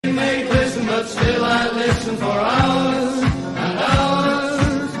listen for hours and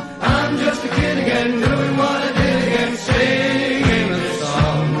hours. I'm just a kid again, doing what I did again, singing a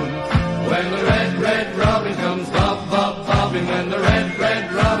song. When the red, red robin comes bob, bob, bobbing. When the red,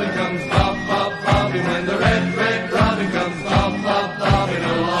 red robin comes bob, bob, bobbing. When the red, red robin comes bob, bob, bobbing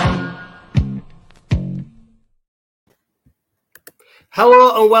along.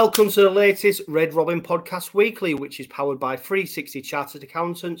 Hello and welcome to the latest Red Robin Podcast Weekly, which is powered by 360 Chartered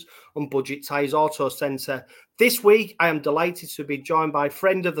Accountants and Budget Tyres Auto Centre. This week, I am delighted to be joined by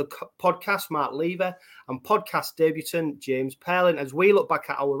friend of the podcast, Mark Lever, and podcast debutant, James Perlin, as we look back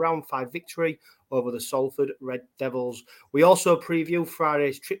at our round 5 victory over the Salford Red Devils. We also preview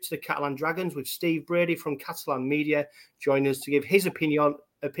Friday's trip to the Catalan Dragons with Steve Brady from Catalan Media joining us to give his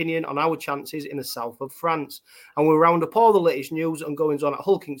opinion on our chances in the south of France. And we'll round up all the latest news and goings on at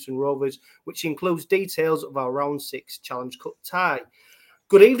Hull Kingston Rovers, which includes details of our round 6 Challenge Cup tie.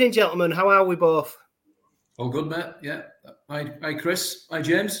 Good evening, gentlemen. How are we both? All good, mate. Yeah. Hi, Chris. Hi,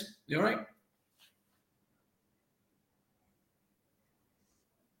 James. You all right?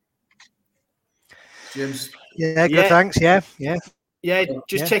 James? Yeah, good, thanks. Yeah.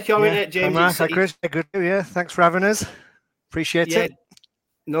 Check your internet, James. Hi, Mark. Hi, Chris. Good. Yeah, thanks for having us. Appreciate it.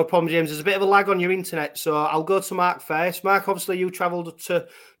 No problem, James. There's a bit of a lag on your internet, so I'll go to Mark first. Mark, obviously you travelled to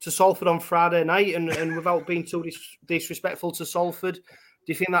Salford on Friday night, and without being too disrespectful to Salford,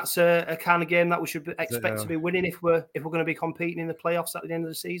 do you think that's a kind of game that we should expect to be winning if we're going to be competing in the playoffs at the end of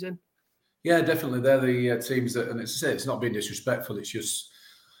the season? Yeah, definitely. They're the teams that, and it's not being disrespectful. It's just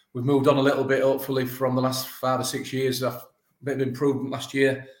we've moved on a little bit, hopefully, from the last 5 or 6 years. A bit of improvement last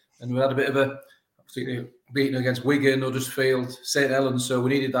year, and we had a bit of a beating against Wigan, Huddersfield, St Helens, so we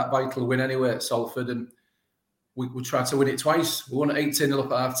needed that vital win anyway at Salford, and we tried to win it twice. We won at 18-0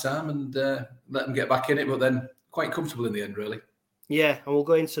 up at half-time and let them get back in it, but then quite comfortable in the end, really. Yeah, and we'll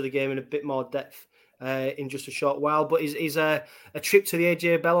go into the game in a bit more depth in just a short while, but is a trip to the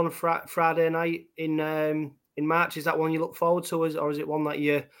AJ Bell on a Friday night in March, is that one you look forward to, or is it one that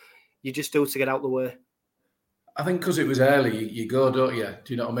you just do to get out the way? I think because it was early, you go, don't you?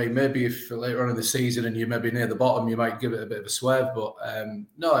 Do you know what I mean? Maybe if later on in the season and you're maybe near the bottom, you might give it a bit of a swerve. But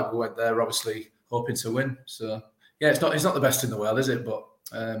no, we went there obviously hoping to win. So yeah, it's not the best in the world, is it? But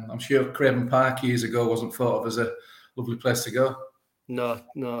I'm sure Craven Park years ago wasn't thought of as a lovely place to go. No,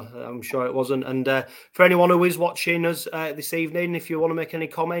 I'm sure it wasn't. And for anyone who is watching us this evening, if you want to make any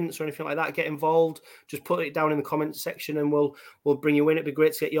comments or anything like that, get involved. Just put it down in the comments section, and we'll bring you in. It'd be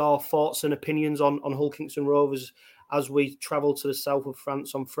great to get your thoughts and opinions on Hull Kingston Rovers as we travel to the south of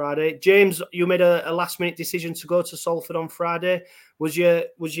France on Friday. James, you made a last-minute decision to go to Salford on Friday. You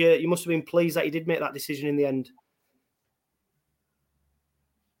must have been pleased that you did make that decision in the end.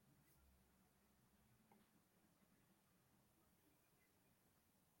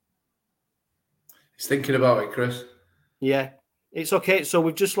 He's thinking about it, Chris. Yeah, it's okay. So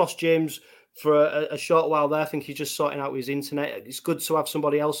we've just lost James for a short while there. I think he's just sorting out his internet. It's good to have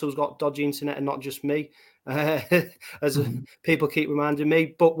somebody else who's got dodgy internet and not just me, as people keep reminding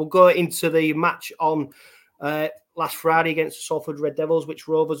me. But we'll go into the match on last Friday against the Salford Red Devils, which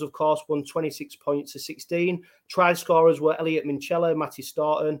Rovers, of course, won 26 points to 16. Try scorers were Elliot Minchella, Matty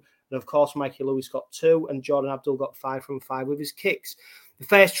Staunton, and, of course, Mikey Lewis got 2, and Jordan Abdul got 5 from 5 with his kicks. The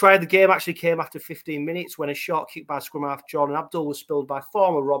first try of the game actually came after 15 minutes when a short kick by scrum half Jordan Abdul was spilled by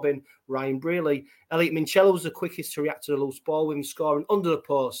former Robin Ryan Brearley. Elliot Minchella was the quickest to react to the loose ball, with him scoring under the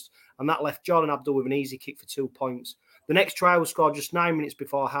post, and that left Jordan Abdul with an easy kick for 2 points. The next try was scored just 9 minutes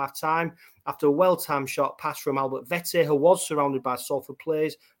before half-time after a well-timed short pass from Albert Vette, who was surrounded by Salford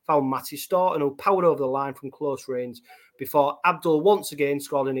players, found Matty Staunton, who powered over the line from close range before Abdul once again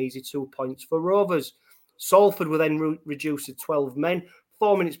scored an easy 2 points for Rovers. Salford were then reduced to 12 men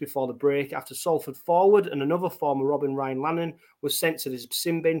 4 minutes before the break after Salford forward and another former Robin Ryan Lannon was sent to the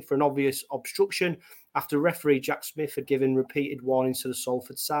sin bin for an obvious obstruction after referee Jack Smith had given repeated warnings to the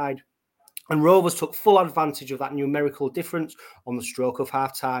Salford side. And Rovers took full advantage of that numerical difference on the stroke of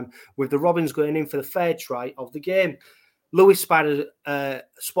half-time, with the Robins going in for the third try of the game. Lewis spotted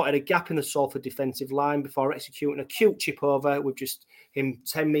a gap in the Salford defensive line before executing a cute chip over with just him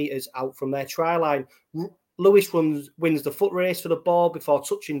 10 metres out from their try line. Lewis wins the foot race for the ball before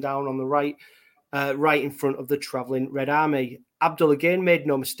touching down on the right in front of the travelling Red Army. Abdul again made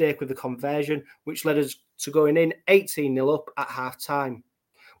no mistake with the conversion, which led us to going in 18-0 up at half-time.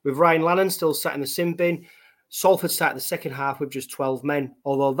 With Ryan Lannon still sat in the sin bin, Salford started the second half with just 12 men,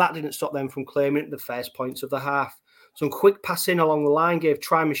 although that didn't stop them from claiming the first points of the half. Some quick passing along the line gave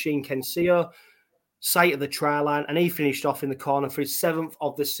try machine Ken Seo sight of the try line, and he finished off in the corner for his 7th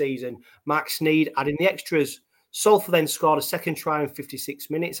of the season. Mark Sneed adding the extras. Salford then scored a second try in 56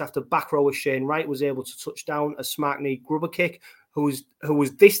 minutes after back rower Shane Wright was able to touch down a smart-knee grubber kick, who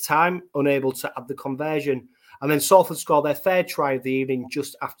was this time unable to add the conversion. And then Salford scored their third try of the evening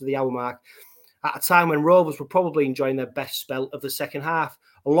just after the hour mark, at a time when Rovers were probably enjoying their best spell of the second half.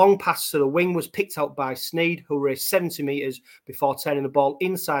 A long pass to the wing was picked out by Sneyd, who raced 70 metres before turning the ball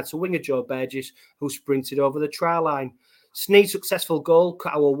inside to winger Joe Burgess, who sprinted over the try line. Sneyd's successful goal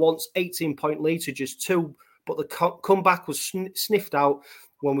cut our once 18-point lead to just 2, but the comeback was sniffed out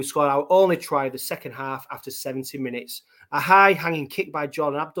when we scored our only try of the second half after 70 minutes. A high-hanging kick by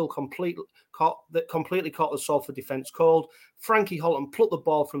Jordan Abdul completely caught the Salford defence cold. Frankie Holton plucked the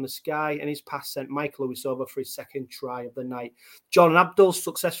ball from the sky, and his pass sent Michael Lewis over for his second try of the night. Jordan Abdul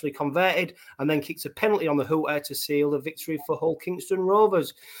successfully converted and then kicked a penalty on the hooter to seal the victory for Hull Kingston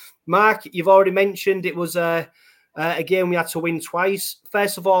Rovers. Mark, you've already mentioned it was a game we had to win twice.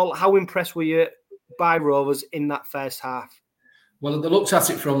 First of all, how impressed were you by Rovers in that first half? Well, they looked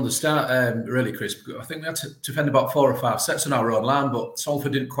at it from the start, really, Chris. I think we had to defend about 4 or 5 sets on our own line, but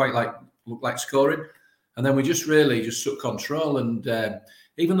Salford didn't quite look like scoring. And then we just took control. And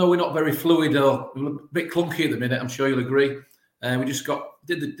even though we're not very fluid or we're a bit clunky at the minute, I'm sure you'll agree, we just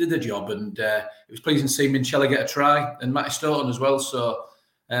did the job. And it was pleasing to see Minchella get a try and Matty Stoughton as well. So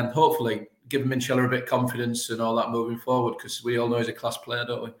hopefully give Minchella a bit of confidence and all that moving forward, because we all know he's a class player,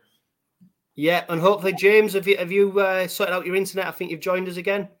 don't we? Yeah, and hopefully, James, have you sorted out your internet? I think you've joined us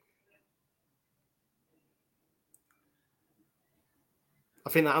again. I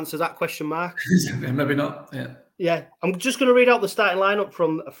think that answers that question, Mark. Maybe not. Yeah. Yeah, I'm just going to read out the starting lineup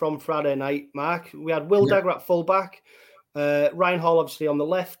from Friday night, Mark. We had Will Dagger at fullback, Ryan Hall obviously on the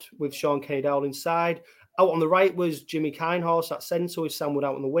left with Sean Kenny-Dowell inside. Out on the right was Jimmy Kinehorse at centre with Sam Wood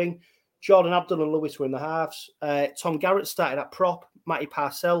out on the wing. Jordan Abdul and Lewis were in the halves. Tom Garrett started at prop. Matty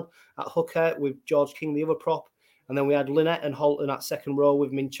Parcell at hooker with George King, the other prop. And then we had Lynette and Holton at second row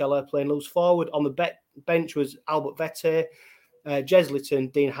with Minchella playing loose forward. On the bench was Albert Vette, Jez Litton,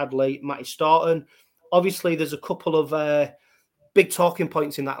 Dean Hadley, Matty Stoughton. Obviously, there's a couple of big talking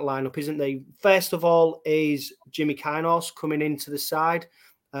points in that lineup, isn't there? First of all is Jimmy Kinehorse coming into the side,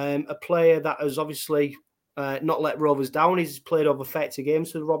 a player that has obviously not let Rovers down. He's played over 30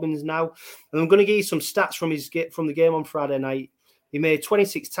 games for the Robins now. And I'm going to give you some stats from the game on Friday night. He made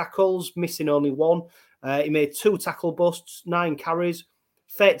 26 tackles, missing only 1. He made 2 tackle busts, 9 carries,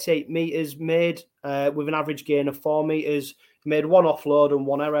 38 metres made with an average gain of 4 metres. He made 1 offload and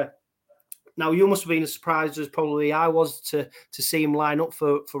 1 error. Now, you must have been as surprised as probably I was to see him line up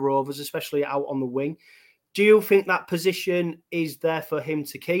for Rovers, especially out on the wing. Do you think that position is there for him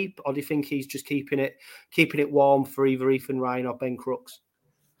to keep, or do you think he's just keeping it warm for either Ethan Ryan or Ben Crooks?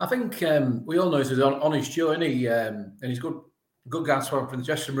 I think we all know he's an honest Joe, isn't he? And he's good guy to have from the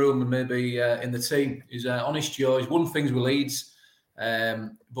dressing room and maybe in the team. He's an honest Joe. He's won things with Leeds.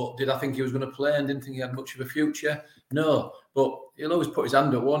 But did I think he was going to play and didn't think he had much of a future? No. But he'll always put his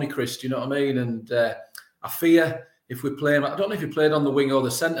hand up, won't he, Chris? Do you know what I mean? And I fear if we play him, I don't know if he played on the wing or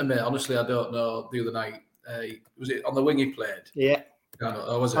the centre, mate. Honestly, I don't know. The other night, was it on the wing he played? Yeah.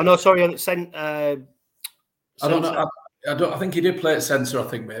 Was it? I know, sorry, on I don't know. I think he did play at centre, I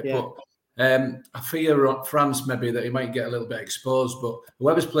think, mate. Yeah. But I fear France maybe that he might get a little bit exposed. But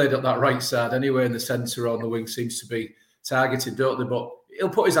whoever's played up that right side anyway in the centre or on the wing seems to be targeted, don't they? But he'll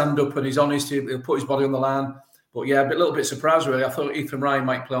put his hand up and he's honest. He'll put his body on the line. But yeah, a little bit surprised really. I thought Ethan Ryan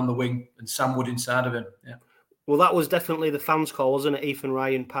might play on the wing and Sam Wood inside of him. Yeah. Well, that was definitely the fans' call, wasn't it? Ethan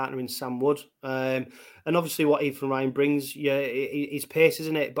Ryan partnering Sam Wood. And obviously what Ethan Ryan brings, his pace,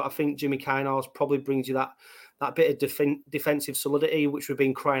 isn't it? But I think Jimmy Kinehorse probably brings you that bit of defensive solidity, which we've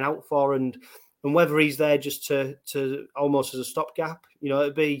been crying out for. And whether he's there just to almost as a stopgap,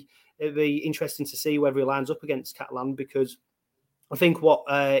 it'd be interesting to see whether he lines up against Catalan, because I think what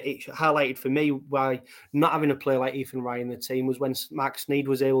it highlighted for me why not having a player like Ethan Ryan in the team was when Mark Sneyd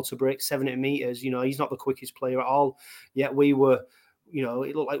was able to break 70 metres. He's not the quickest player at all, yet we were,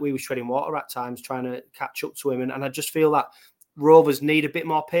 it looked like we were treading water at times trying to catch up to him. And I just feel that Rovers need a bit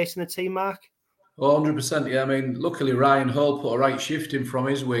more pace in the team, Mark. Well, 100%. Yeah, I mean, luckily Ryan Hull put a right shift in from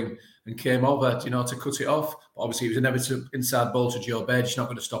his wing and came over, to cut it off. But obviously, it was inevitable inside ball to Joe Bedge. Not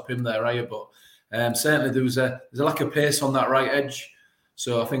going to stop him there, are you? But certainly there's a lack of pace on that right edge.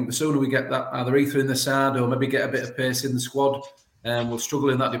 So I think the sooner we get that either Ethan in the side or maybe get a bit of pace in the squad, we'll struggle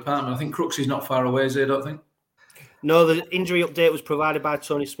in that department. I think Crooks is not far away, is he? I don't think. No, the injury update was provided by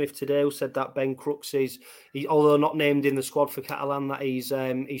Tony Smith today, who said that Ben Crooks although not named in the squad for Catalan, that he's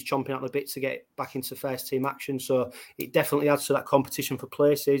chomping at the bit to get back into first team action. So it definitely adds to that competition for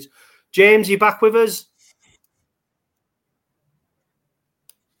places. James, you back with us?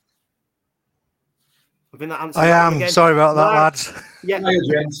 think that answers I that one am. again. Sorry about that, Mark? lads. Yeah, Hiya,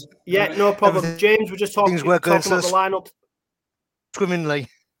 James. yeah, no problem. Everything- James, we're just talking things were going about the lineup. Swimmingly.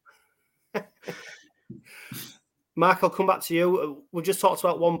 Mark, I'll come back to you. We've just talked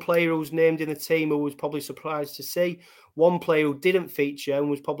about one player who's named in the team who was probably surprised to see. One player who didn't feature and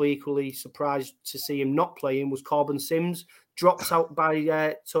was probably equally surprised to see him not playing was Corbin Sims, dropped out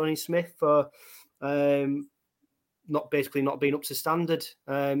by Tony Smith for not being up to standard.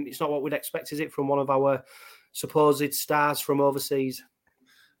 It's not what we'd expect, is it, from one of our supposed stars from overseas?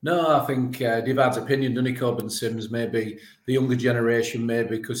 No, I think divides opinion, doesn't he, Corbin Sims? Maybe the younger generation,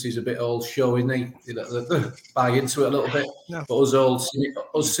 maybe because he's a bit old show, isn't he? Buy into it a little bit. No. But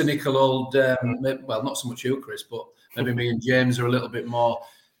us cynical old, well, not so much you, Chris, but maybe me and James are a little bit more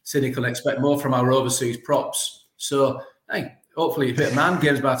cynical and expect more from our overseas props. So, hey, hopefully a bit of man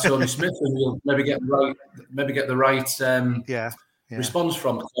games by Tony Smith and we'll maybe get the right response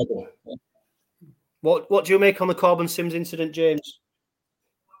from Corbin. What do you make on the Corbin Sims incident, James?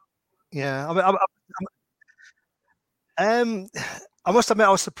 Yeah, I must admit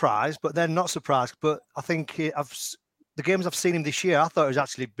I was surprised, but then not surprised. But I think the games I've seen him this year, I thought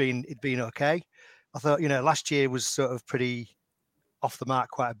it'd been okay. I thought last year was sort of pretty off the mark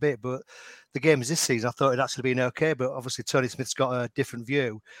quite a bit, but the games this season I thought it'd actually been okay. But obviously Tony Smith's got a different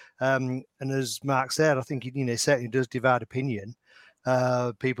view, and as Mark said, I think he certainly does divide opinion.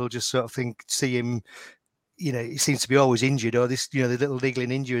 People just sort of see him. He seems to be always injured, or this, the little niggling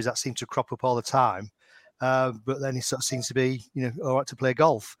injuries that seem to crop up all the time. But then he sort of seems to be, all right to play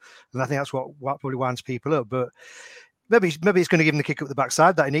golf, and I think that's what probably winds people up. But maybe it's going to give him the kick up the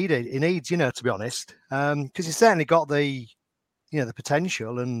backside that he needs, to be honest, because he's certainly got the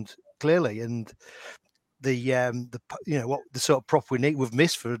potential and clearly, and the what the sort of prop we've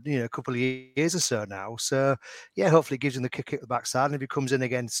missed for a couple of years or so now. So yeah, hopefully it gives him the kick up the backside, and if he comes in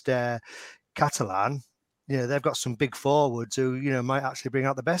against Catalan. They've got some big forwards who, might actually bring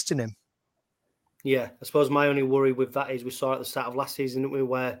out the best in him. Yeah, I suppose my only worry with that is we saw at the start of last season, didn't we,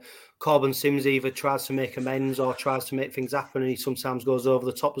 where Corbin Sims either tries to make amends or tries to make things happen, and he sometimes goes over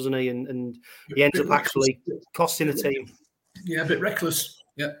the top, doesn't he? And he ends up actually costing the team. Yeah, a bit reckless.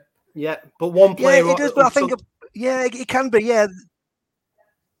 Yeah. Yeah, but one player... Yeah, it does, but I think... Yeah, it can be, yeah.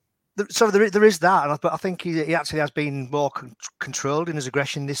 So there is that, but I think he actually has been more controlled in his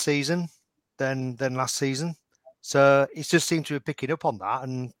aggression this season than last season, so he just seemed to be picking up on that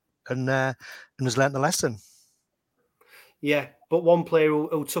and has learnt the lesson. Yeah, but one player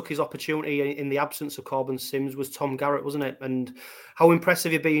who took his opportunity in the absence of Corbin Sims was Tom Garrett, wasn't it? And how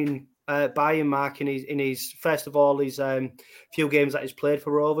impressive you've been by him, Mark, in his first of all his few games that he's played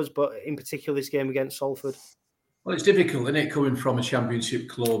for Rovers, but in particular this game against Salford. Well, it's difficult, isn't it, coming from a championship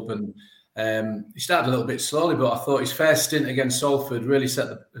club, and he started a little bit slowly, but I thought his first stint against Salford really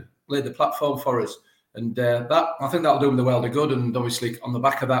laid the platform for us, and I think that'll do him the world of good. And obviously, on the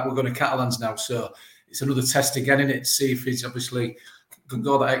back of that, we're going to Catalans now, so it's another test again in it to see if he's obviously can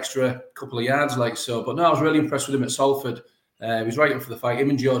go that extra couple of yards like so. But no, I was really impressed with him at Salford. He was right up for the fight. Him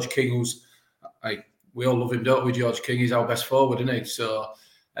and George King, we all love him, don't we? George King, he's our best forward, isn't he? So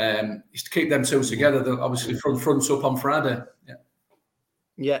it's to keep them two together. They're obviously fronts up on Friday.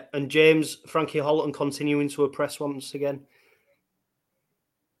 Yeah, and James, Frankie Holton continuing to oppress once again.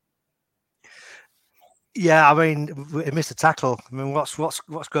 Yeah, I mean, he missed a tackle. I mean, what's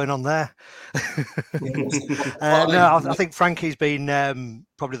going on there? No, I think Frankie's been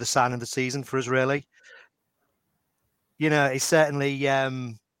probably the sign of the season for us, really. He's certainly,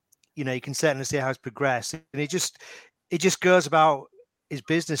 you can certainly see how he's progressed, and he just goes about his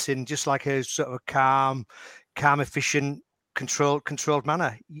business in just like a sort of a calm, efficient, controlled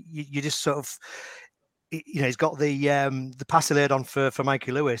manner. You just sort of, he's got the pass he laid on for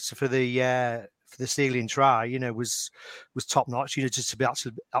Mikey Lewis for the Sealing try, was top notch. Just to be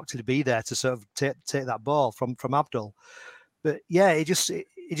actually be there to sort of take that ball from Abdul. But yeah, it just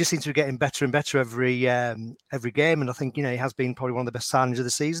seems to be getting better and better every game, and I think he has been probably one of the best signings of the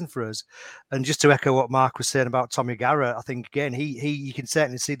season for us. And just to echo what Mark was saying about Tommy Garrett, I think again you can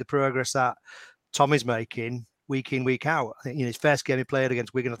certainly see the progress that Tommy's making week in, week out. I think his first game he played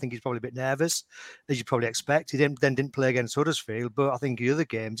against Wigan, I think he's probably a bit nervous, as you probably expect. He didn't play against Huddersfield, but I think the other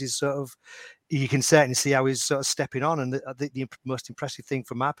games you can certainly see how he's sort of stepping on. And the most impressive thing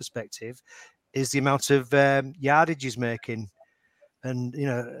from my perspective is the amount of yardage he's making, and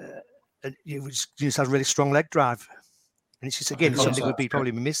he just has a really strong leg drive. And it's just again something we'd be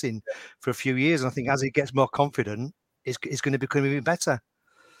probably missing for a few years. And I think as he gets more confident, it's going to become even better.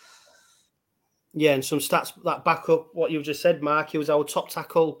 Yeah, and some stats that back up what you've just said, Mark. He was our top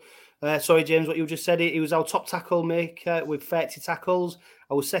tackle Sorry, James, what you just said. He was our top tackle maker with 30 tackles.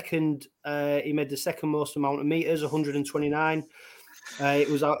 Our second, he made the second most amount of meters, 129.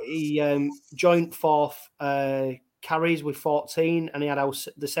 He joined fourth carries with 14, and he had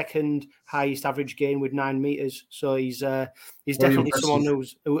the second highest average gain with 9 meters. So he's definitely impressive. someone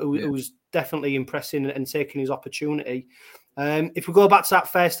who's definitely impressing and taking his opportunity. If we go back to that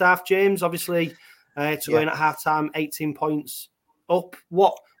first half, James, obviously go in at halftime, 18 points up.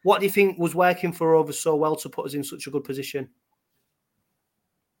 What do you think was working for Rovers so well to put us in such a good position?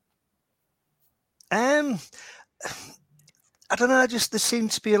 I don't know. Just there seemed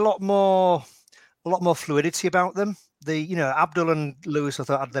to be a lot more fluidity about them. Abdul and Lewis, I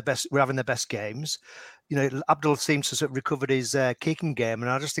thought were having their best games. Abdul seems to sort of recovered his kicking game, and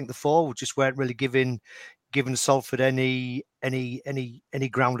I just think the forwards just weren't really giving Salford any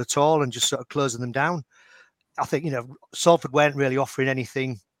ground at all, and just sort of closing them down. I think Salford weren't really offering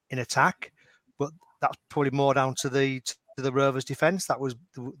anything in attack, but that's probably more down to the Rovers defence that was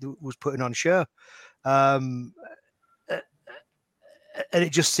putting on show. And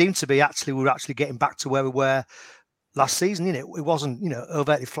it just seemed to be we were actually getting back to where we were last season. It wasn't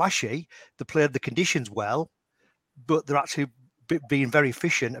overtly flashy. They played the conditions well, but they're actually being very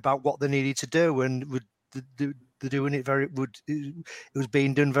efficient about what they needed to do, and they're doing it it was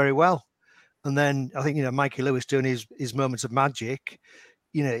being done very well. And then I think Mikey Lewis doing his moments of magic.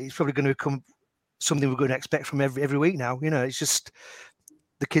 It's probably going to become something we're going to expect from every week now. It's just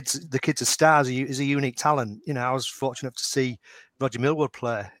the kids are stars. Is a unique talent. I was fortunate to see Roger Millward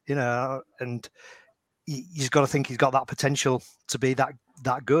play. And he's got to think he's got that potential to be that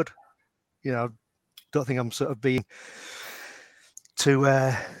good. Don't think I'm sort of being too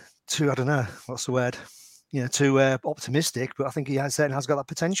I don't know what's the word. Too optimistic, but I think he certainly has got that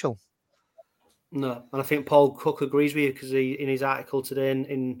potential. No, and I think Paul Cook agrees with you, because in his article today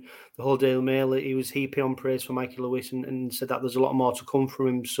in the whole Daily Mail, he was heaping on praise for Mikey Lewis and said that there's a lot more to come from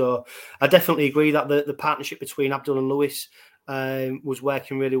him. So I definitely agree that the partnership between Abdul and Lewis was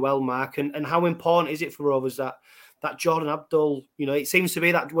working really well, Mark. And how important is it for Rovers that Jordan Abdul, it seems to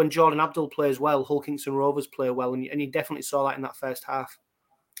be that when Jordan Abdul plays well, Hull Kingston Rovers play well, and you definitely saw that in that first half.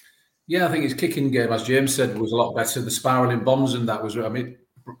 Yeah, I think his kicking game, as James said, was a lot better. The spiralling bombs and that was,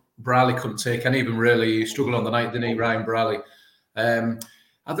 Braley couldn't take any of them, really. He struggled on the night, didn't he, Ryan Braley? I'd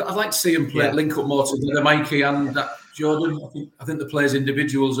like to see him link up more together, Mikey and Jordan. I think the players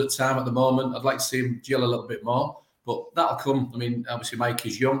individuals at time at the moment. I'd like to see him gel a little bit more, but that'll come. Obviously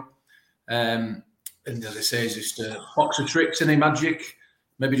Mikey's young, and as I say, he's just a box of tricks, any magic.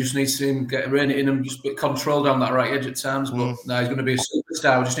 Maybe just needs to see him rein it in and just a bit controlled down that right edge at times. But no, he's going to be a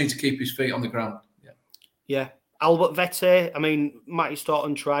superstar. We just need to keep his feet on the ground. Yeah. Albert Vete, Matty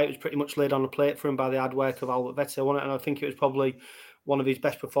Staunton try. It was pretty much laid on the plate for him by the hard work of Albert Vete, wasn't it? And I think it was probably one of his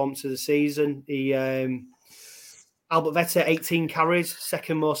best performances of the season. Albert Vete, 18 carries,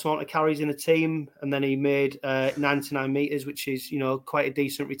 second most amount of carries in the team, and then he made 99 metres, which is, quite a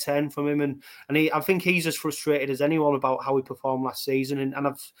decent return from him. And I think he's as frustrated as anyone about how he performed last season.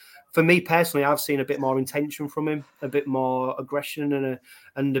 And for me personally, I've seen a bit more intention from him, a bit more aggression,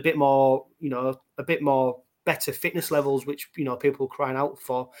 and a bit more, better fitness levels, which people are crying out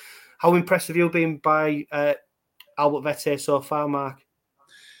for. How impressed have you been by Albert Vete so far, Mark?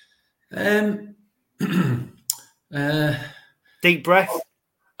 Deep breath.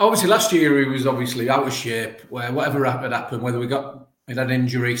 Obviously, last year he was obviously out of shape. Where whatever had happened, whether he had an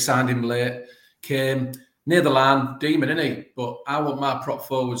injury, signed him late, came near the line, demon, isn't he? But I want my prop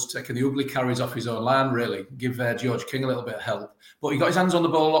forwards taking the ugly carries off his own line, really. Give George King a little bit of help. But he got his hands on the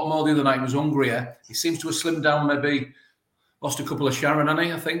ball a lot more the other night. He was hungrier. He seems to have slimmed down, maybe lost a couple of Sharon, hasn't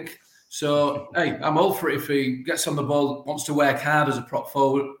he, I think. So, hey, I'm all for it if he gets on the ball, wants to work hard as a prop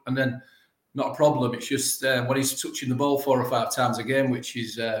forward, and then not a problem. It's just when he's touching the ball 4 or 5 times a game, which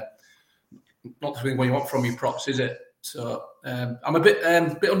is not the thing what you want from your props, is it? So I'm a bit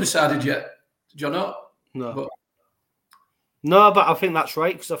undecided yet. John, no, but I think that's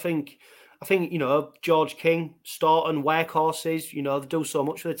right, because I think George King, Staunton, workhorses, they do so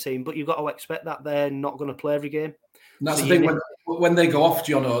much for the team, but you've got to expect that they're not going to play every game. And that's the thing. When they go off,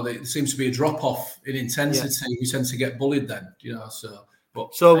 there seems to be a drop off in intensity. Yeah. We tend to get bullied then,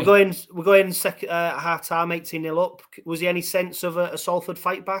 So we're going second half time, 18-0 up. Was there any sense of a Salford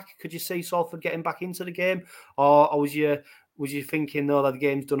fight back? Could you see Salford getting back into the game, or was you thinking that the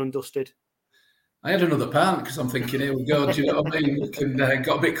game's done and dusted? I had another pant because I'm thinking, here we go. Do you know what I mean?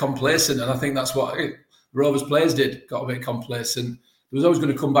 Got a bit complacent, and I think that's what Rovers players did. Got a bit complacent. There was always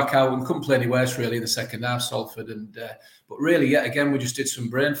going to come back out and couldn't play any worse really in the second half, Salford. But really, yet again, we just did some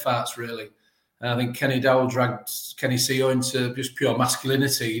brain farts really. And I think Kenny Dowell dragged Kenny Seo into just pure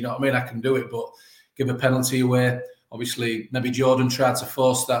masculinity. You know what I mean? I can do it, but give a penalty away. Obviously, maybe Jordan tried to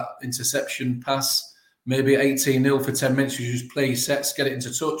force that interception pass. Maybe 18-0 for 10 minutes. You just play sets, get it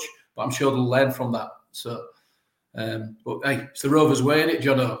into touch. But I'm sure they'll learn from that. So, but hey, it's the Rovers way, isn't it,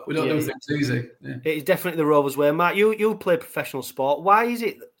 Jono? We don't do things easy. Yeah. It is definitely the Rovers way. Matt, you play professional sport. Why is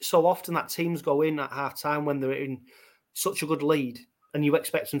it so often that teams go in at half time when they're in such a good lead and you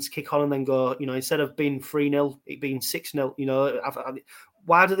expect them to kick on and then go, you know, instead of being 3-0, it being 6-0, you know,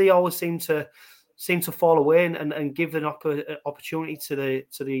 why do they always seem to fall away and give an opportunity to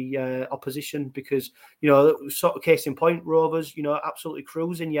the opposition? Because, you know, sort of case in point, Rovers, you know, absolutely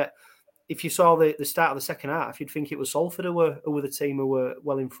cruising. Yet, if you saw the start of the second half, you'd think it was Salford who were the team who were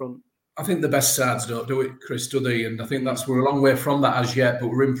well in front. I think the best sides don't do it, Chris, do they? And I think we're a long way from that as yet, but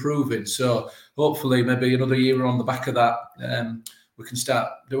we're improving. So hopefully, maybe another year on the back of that, we can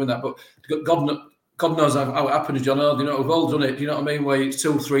start doing that. But God knows how it happens, John. You know, we've all done it. You know what I mean? Where it's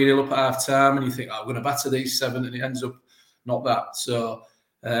 2-3-0 up at half time, and you think, I'm going to batter these 7, and it ends up not that. So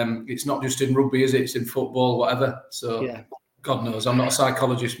it's not just in rugby, is it? It's in football, whatever. So yeah. God knows. I'm not a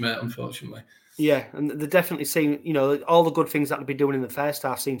psychologist, mate, unfortunately. Yeah, and they definitely seem, you know, all the good things that they've been doing in the first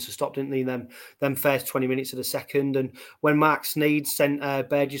half seemed to stop, didn't they? Them first 20 minutes of the second. And when Mark Sneyd sent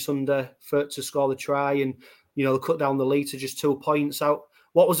Burgess under to score the try and, you know, they cut down the lead to just 2 points out,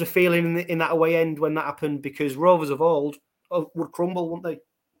 what was the feeling in that away end when that happened? Because Rovers of old would crumble, wouldn't they?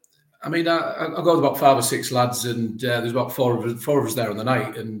 I mean, I got about 5 or 6 lads, and there's about four of us there on the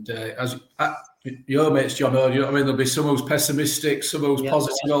night. And as your mates, John, you know what I mean? There'll be some who's pessimistic, some who's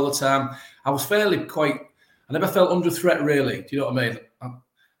positive all the time. I was fairly I never felt under threat, really. Do you know what I mean? I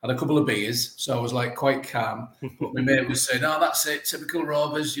had a couple of beers, so I was like quite calm. But my mate was saying, that's it, typical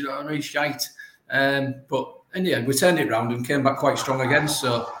Rovers, you know what I mean, shite. But in the end, we turned it round and came back quite strong again.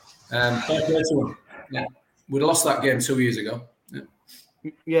 So, fair play to them. Yeah. We'd lost that game 2 years ago.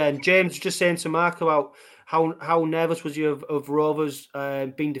 Yeah, and James just saying to Mark about how nervous was you of Rovers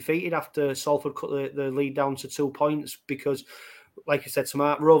being defeated after Salford cut the lead down to 2 points? Because, like you said to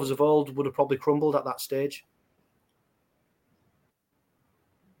Mark, Rovers of old would have probably crumbled at that stage.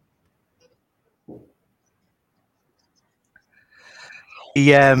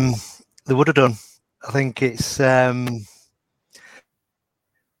 Yeah, they would have done. I think it's. Does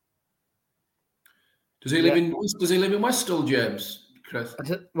he live in Westall, James? Chris?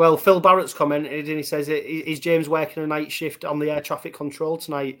 Well, Phil Barrett's commented and he says, is James working a night shift on the air traffic control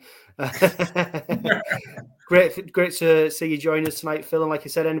tonight? Great to see you join us tonight, Phil. And like I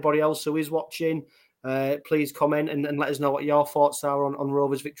said, anybody else who is watching, please comment and let us know what your thoughts are on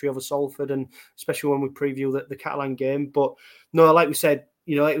Rovers' victory over Salford, and especially when we preview the Catalan game. But no, like we said,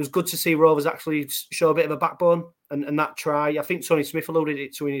 you know, it was good to see Rovers actually show a bit of a backbone, and that try. I think Tony Smith alluded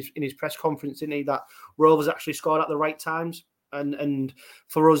it to in his press conference, didn't he? That Rovers actually scored at the right times. And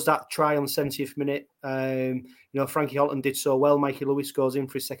for us, that try on the 70th minute, you know, Frankie Holton did so well. Mikey Lewis goes in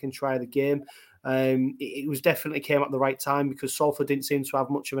for his second try of the game. It was definitely came at the right time because Salford didn't seem to have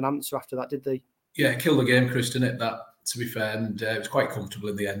much of an answer after that, did they? Yeah, it killed the game, Chris, didn't it? That, to be fair, and it was quite comfortable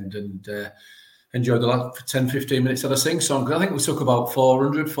in the end, and enjoyed the last 10, 15 minutes of a sing-song. I think we took about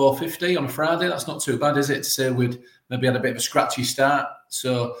 400, 450 on a Friday. That's not too bad, is it, to say we'd maybe had a bit of a scratchy start.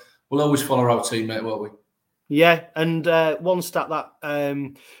 So we'll always follow our teammate, won't we? Yeah, and one stat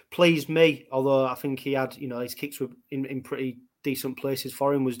that pleased me, although I think he had, you know, his kicks were in pretty decent places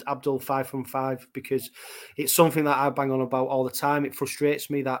for him, was Abdul 5 from 5, because it's something that I bang on about all the time. It frustrates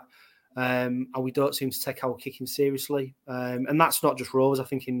me that we don't seem to take our kicking seriously, and that's not just Rovers. I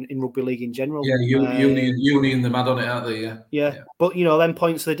think in rugby league in general. Yeah, Uni and the mad on it, aren't they? Yeah. But you know, them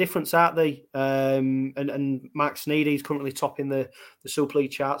points are the difference, aren't they? And Mark Sneyd, he's currently topping the Super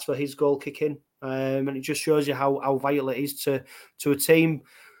League charts for his goal kicking, and it just shows you how vital it is to a team.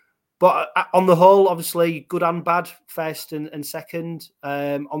 But on the whole, obviously, good and bad, first and second.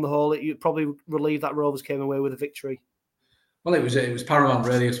 On the whole, it probably relieved that Rovers came away with a victory. Well, it was paramount,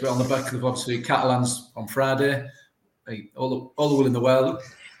 really. It's on the back of, obviously, Catalans on Friday. All the will in the world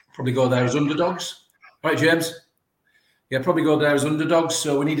probably go there as underdogs. Right, James? Yeah, probably go there as underdogs.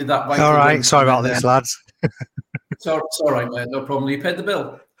 So we needed that. All right. Sorry about this, lads. It's all right, mate. No problem. You paid the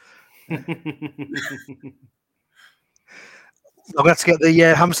bill. I'm going to have to get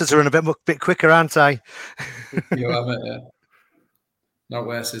the hamster to run a bit quicker, aren't I? You are, mate, yeah. Not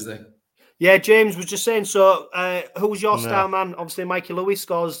worse, is there? Yeah, James was just saying, so who was your star man? Obviously, Mikey Lewis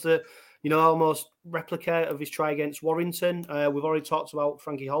scores the, you know, almost replica of his try against Warrington. We've already talked about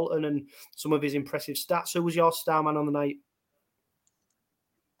Frankie Holton and some of his impressive stats. Who was your star man on the night?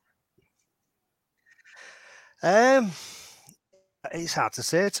 It's hard to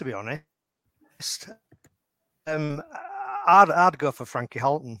say, to be honest. I'd go for Frankie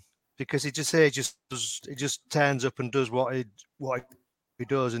Halton because he just turns up and does what he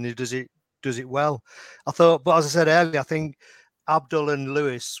does, and he does it well. I thought, but as I said earlier, I think Abdul and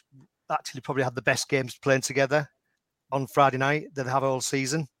Lewis actually probably had the best games playing together on Friday night that they have all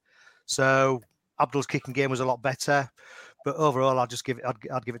season. So Abdul's kicking game was a lot better, but overall, I'd give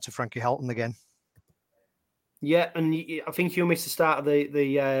it to Frankie Halton again. Yeah, and I think you missed the start of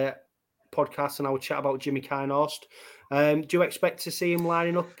the podcast and our chat about Jimmy Kynehorst. Do you expect to see him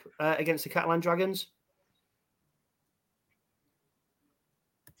lining up against the Catalan Dragons?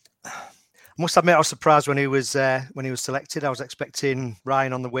 I must admit, I was surprised when he was selected. I was expecting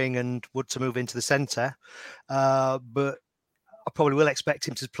Ryan on the wing and Wood to move into the centre, but I probably will expect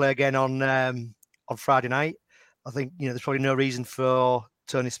him to play again on Friday night. I think there's probably no reason for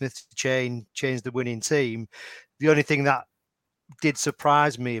Tony Smith to change the winning team. The only thing that did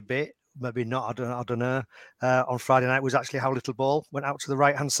surprise me a bit, maybe not, I don't know, on Friday night was actually how little ball went out to the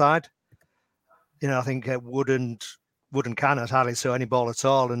right hand side. I think Wood and Kynehorst hardly saw any ball at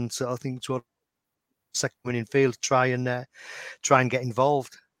all, and so I think to a second winning field try and get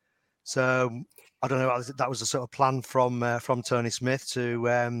involved. So I don't know. That was a sort of plan from Tony Smith to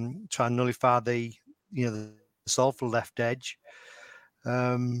try and nullify the Salford left edge.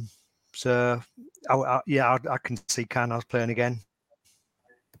 So I can see Kynehorst playing again.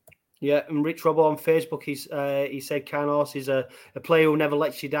 Yeah, and Rich Robbo on Facebook, he said Kynehorst is a player who never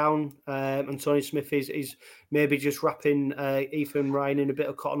lets you down, and Tony Smith is maybe just wrapping Ethan Ryan in a bit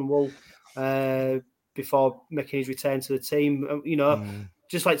of cotton wool before making his return to the team.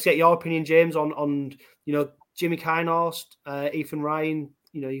 Just like to get your opinion, James, on Jimmy Kynehorst, Ethan Ryan.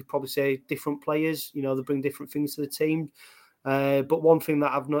 You probably say different players. They bring different things to the team. But one thing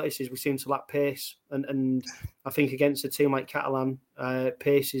that I've noticed is we seem to lack pace, and I think against a team like Catalan,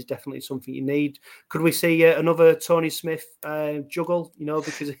 pace is definitely something you need. Could we see another Tony Smith juggle?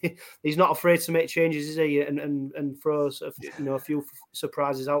 Because he's not afraid to make changes, is he? And throws a few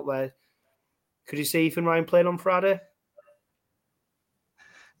surprises out there. Could you see Ethan Ryan playing on Friday?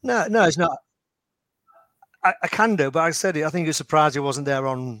 No, it's not. I can do, but I said it. I think it was surprised he wasn't there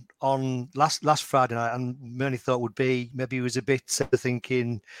on last Friday night, and many thought would be maybe he was a bit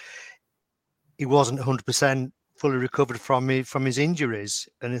thinking he wasn't 100% fully recovered from his injuries,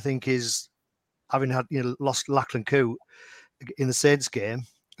 and I think he's having had lost Lachlan Coote in the Saints game,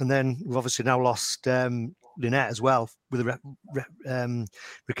 and then we've obviously now lost Lynette as well with the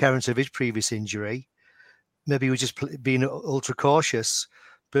recurrence of his previous injury. Maybe he was just being ultra cautious.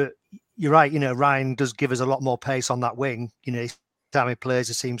 But you're right, Ryan does give us a lot more pace on that wing. Each time he plays,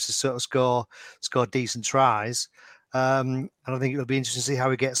 he seems to sort of score decent tries. And I think it'll be interesting to see how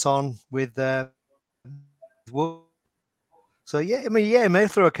he gets on with Wood. So, he may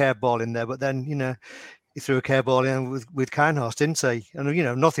throw a curveball in there, but then, he threw a curveball in with Kynehorst, didn't he?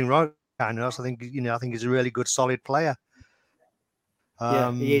 And, nothing wrong with Kynehorst. I think he's a really good, solid player.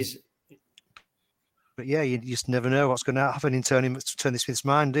 He is. But you just never know what's going to happen in Tony Smith's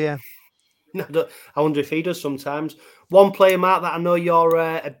mind, do you? No, I wonder if he does sometimes. One player, Mark, that I know you're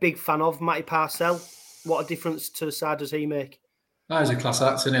a big fan of, Matty Parcell. What a difference to the side does he make? He's a class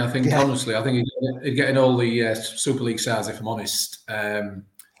act, isn't he? I think, honestly, he'd get in all the Super League sides, if I'm honest. He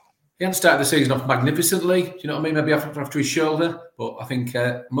hadn't started the season off magnificently, do you know what I mean? Maybe after his shoulder. But I think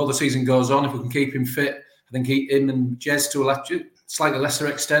more the season goes on, if we can keep him fit, I think him and Jez to a slightly lesser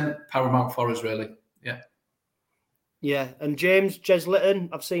extent, paramount for us, really. Yeah, and Jez Litton,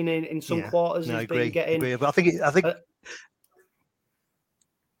 I've seen in some quarters he's been getting. Agree, but I think.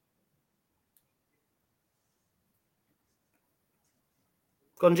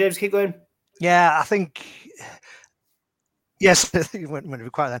 Go on, James, keep going. Yeah, I think. Yes, you went to be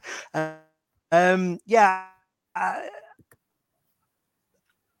quiet then.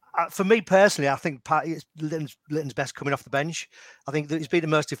 For me personally, I think Litton's best coming off the bench. I think that he's been the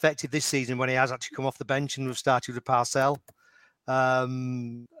most effective this season when he has actually come off the bench, and we've started with Parcell. I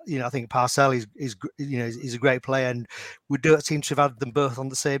think Parcell is a great player, and we don't seem to have had them both on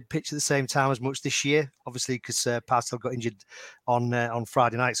the same pitch at the same time as much this year. Obviously, because Parcell got injured on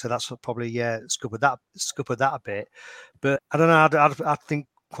Friday night, so that's probably scuppered that a bit. But I don't know. I think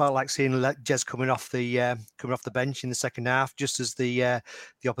quite like seeing Jez coming off the bench in the second half, just as the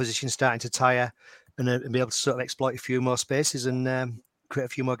opposition starting to tire and be able to sort of exploit a few more spaces and create a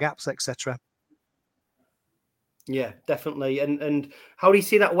few more gaps, etc. Yeah, definitely. And how do you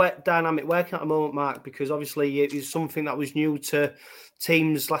see that dynamic working at the moment, Mark? Because obviously it was something that was new to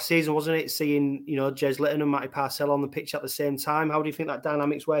teams last season, wasn't it? Seeing Jez Litton and Matty Parcell on the pitch at the same time. How do you think that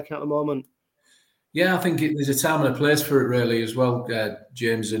dynamic's working at the moment? Yeah, I think there's a time and a place for it really as well,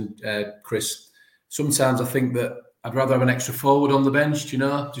 James and Chris. sometimes I think that I'd rather have an extra forward on the bench,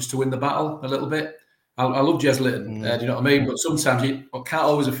 just to win the battle a little bit. I love Jez Litton, do you know what I mean? But sometimes you can't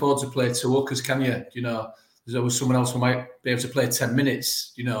always afford to play two hookers, can you? There's always someone else who might be able to play 10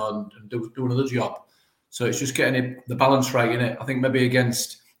 minutes, and do another job. So it's just getting the balance right, innit? I think maybe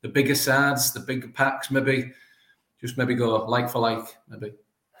against the bigger sides, the bigger packs, maybe go like for like, maybe.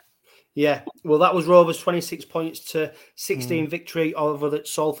 Yeah, well, that was Rovers 26 points to 16 victory over the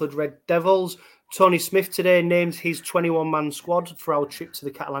Salford Red Devils. Tony Smith today names his 21-man squad for our trip to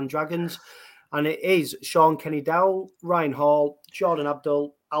the Catalan Dragons. And it is Sean Kenny-Dowell, Ryan Hall, Jordan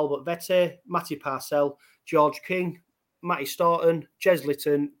Abdul, Albert Vete, Matty Parcell, George King, Matty Staunton, Jez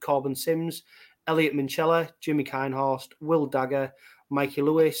Litton, Corbin Sims, Elliot Minchella, Jimmy Kinehorst, Will Dagger, Mikey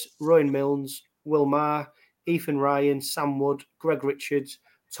Lewis, Rowan Milnes, Will Marr, Ethan Ryan, Sam Wood, Greg Richards,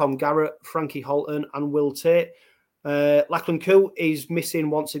 Tom Garrett, Frankie Holton and Will Tate. Lachlan Coote is missing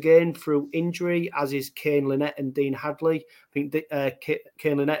once again through injury, as is Kane Lynette and Dean Hadley. I think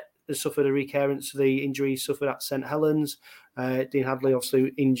Kane Lynette has suffered a recurrence of the injury he suffered at St Helens. Dean Hadley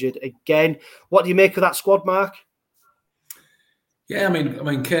obviously injured again. What do you make of that squad, Mark? Yeah, I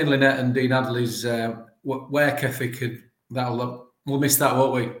mean, Kane Lynette and Dean Hadley's work ethic, we'll miss that,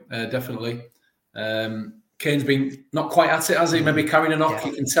 won't we? Definitely. Kane's been not quite at it, has he? Maybe carrying a knock.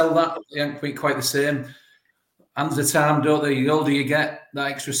 You can tell that he ain't been quite the same. Hands the time, don't they? The older you get,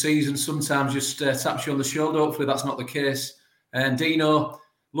 that extra season sometimes just taps you on the shoulder. Hopefully that's not the case. And Dino,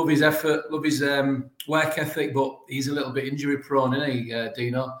 love his effort, love his work ethic, but he's a little bit injury prone, isn't he,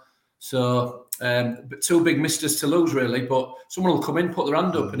 Dino? So, but two big misters to lose, really. But someone will come in, put their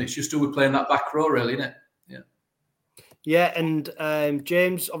hand up, and it's just who we're playing that back row, really, isn't it? Yeah, and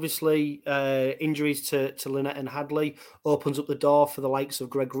James, obviously, injuries to Lynette and Hadley opens up the door for the likes of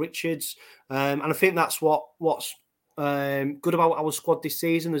Greg Richards. And I think that's what's good about our squad this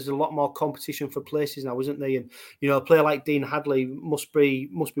season. There's a lot more competition for places now, isn't there? And, a player like Dean Hadley must be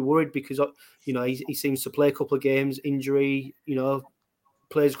worried because, he seems to play a couple of games, injury,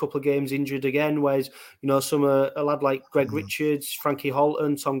 plays a couple of games injured again, whereas, a lad like Greg Richards, Frankie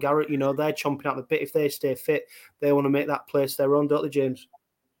Holton, Tom Garrett, they're chomping at the bit. If they stay fit, they want to make that place their own, don't they, James?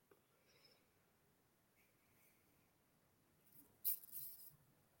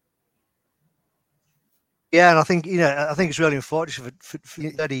 Yeah, and I think it's really unfortunate for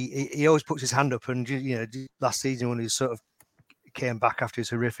Eddie. He always puts his hand up, and last season when he sort of came back after his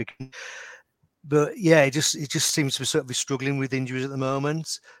horrific. But yeah, it just seems to sort of be struggling with injuries at the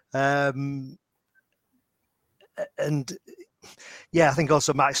moment. And yeah, I think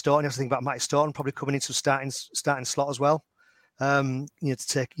also Matty Staunton. I was thinking about Matty Staunton probably coming into starting slot as well. To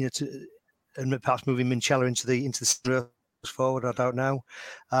take and perhaps moving Minchella into the forward. I don't know.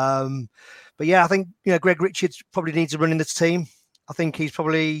 But yeah, I think Greg Richards probably needs to run in the team. I think he's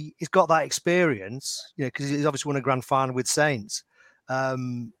got that experience, because he's obviously won a grand final with Saints.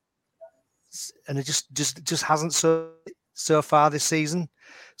 And it just hasn't so far this season.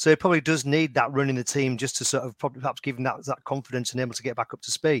 So he probably does need that run in the team just to sort of perhaps give him that confidence and able to get back up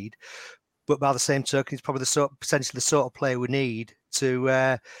to speed. But by the same token, he's probably potentially the sort of player we need to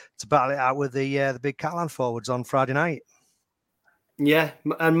battle it out with the big Catalan forwards on Friday night. Yeah,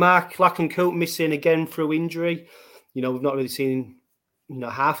 and Mark Lachlan Coote missing again through injury. We've not really seen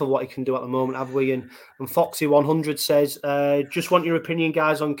half of what he can do at the moment, have we? And Foxy 100 says, just want your opinion,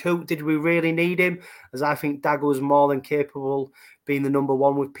 guys, on Coote. Did we really need him? As I think Dagger was more than capable being the number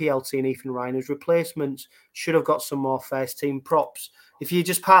one with PLT and Ethan Ryan as replacements. Should have got some more first team props. If you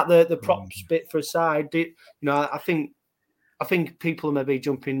just part the props bit for a side, I think people are maybe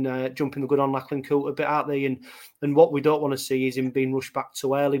jumping the gun on Lachlan Coote a bit, aren't they? And what we don't want to see is him being rushed back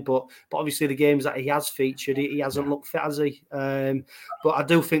too early. But obviously the games that he has featured, he hasn't looked fit, has he? But I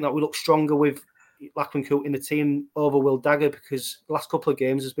do think that we look stronger with Lachlan Coote in the team over Will Dagger, because the last couple of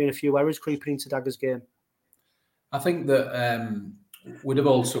games there's been a few errors creeping into Dagger's game. I think that we'd have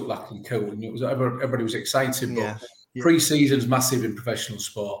all took Lachlan Coote, and everybody was excited, but pre-season's massive in professional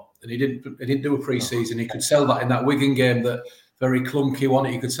sport. And he didn't do a pre-season. He could sell that in that Wigan game, that very clunky one.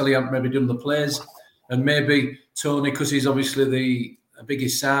 He could tell he hadn't maybe done the plays. And maybe Tony, because he's obviously the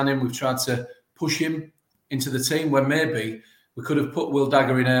biggest signing, we've tried to push him into the team, where maybe we could have put Will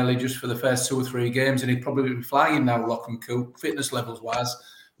Dagger in early just for the first 2 or 3 games, and he'd probably be flying now, Lachlan Coote, fitness levels wise.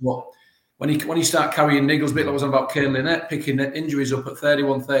 But when you start carrying niggles, a bit like I was on about Kane Lynette, picking injuries up at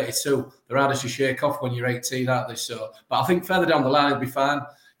 31, 32, they're hardest to shake off when you're 18, aren't they? So, but I think further down the line, he'll be fine.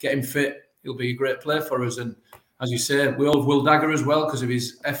 Get him fit, he'll be a great player for us. And as you say, we all have Will Dagger as well because of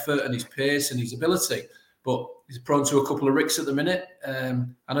his effort and his pace and his ability. But he's prone to a couple of ricks at the minute.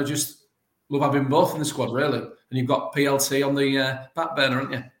 And I just love having both in the squad, really. And you've got PLT on the back burner,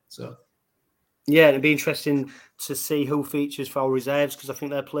 haven't you? So, Yeah, it'd be interesting to see who features for our reserves because I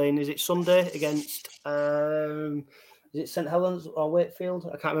think they're playing. Is it Sunday against? Is it St Helens or Wakefield?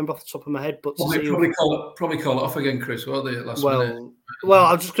 I can't remember off the top of my head. But probably call it off again, Chris. Won't they? Last minute. Well,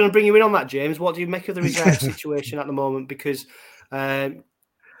 I'm just going to bring you in on that, James. What do you make of the reserve situation at the moment? Because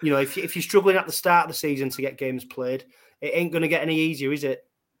if you're struggling at the start of the season to get games played, it ain't going to get any easier, is it?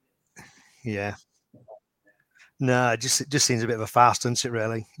 Yeah. No, it just seems a bit of a fast, doesn't it?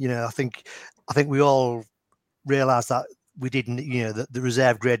 Really, I think we all realise that we didn't. That the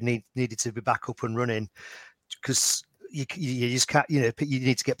reserve grade needed to be back up and running because you just can't. You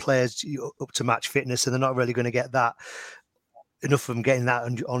need to get players up to match fitness, and they're not really going to get that. Enough of them getting that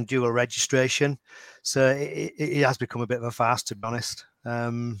on dual registration, so it has become a bit of a fast, to be honest.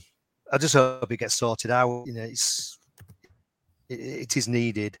 I just hope it gets sorted out. It is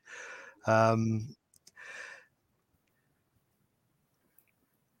needed.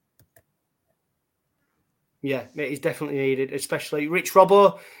 Yeah, it is definitely needed, especially Rich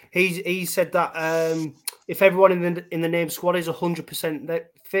Robbo. He said that if everyone in the name squad is 100%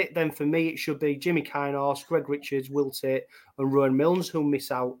 fit, then for me it should be Jimmy Kynhorst, Greg Richards, Will Tate, and Rowan Milnes who'll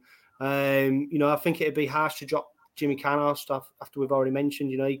miss out. I think it'd be harsh to drop Jimmy Kynhorst after we've already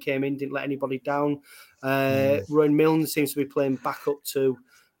mentioned. He came in, didn't let anybody down. Rowan Milnes seems to be playing back up to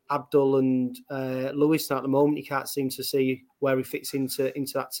Abdul and Lewis, and at the moment he can't seem to see where he fits into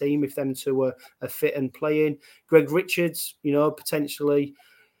that team if them two are fit and playing. Greg Richards, potentially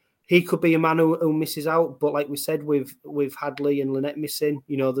he could be a man who misses out, but like we said, with Hadley and Lynette missing,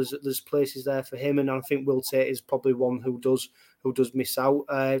 there's places there for him, and I think Will Tate is probably one who does miss out.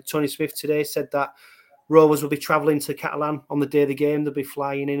 Tony Smith today said that Rovers will be travelling to Catalan on the day of the game. They'll be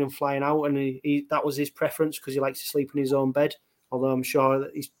flying in and flying out, and that was his preference because he likes to sleep in his own bed. Although I'm sure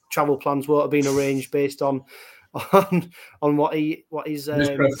that his travel plans won't have been arranged based on what his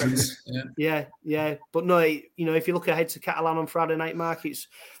preference. Yeah. But no, if you look ahead to Catalan on Friday night, Mark,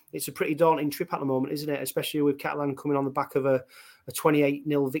 it's a pretty daunting trip at the moment, isn't it? Especially with Catalan coming on the back of a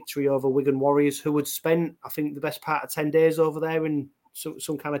 28-0 victory over Wigan Warriors, who had spent, I think, the best part of 10 days over there in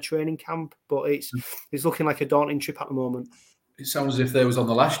some kind of training camp. But it's looking like a daunting trip at the moment. It sounds as if they was on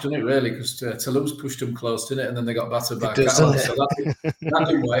the lash, doesn't it, really? Because Toulouse pushed them close, didn't it? And then they got battered by Catalan. So that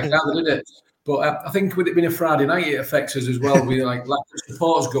didn't work either, did it? But I think with it being a Friday night, it affects us as well. We like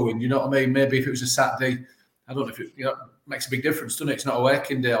supporters going, you know what I mean? Maybe if it was a Saturday, I don't know if it makes a big difference, doesn't it? It's not a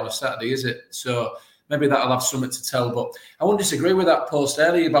working day on a Saturday, is it? So maybe that'll have something to tell. But I won't disagree with that post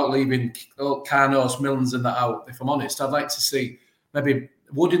earlier about leaving Kynhorst, Milnes and that out. If I'm honest, I'd like to see maybe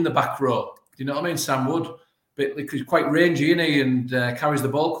Wood in the back row. Do you know what I mean? Sam Wood. But he's quite rangy, isn't he, and carries the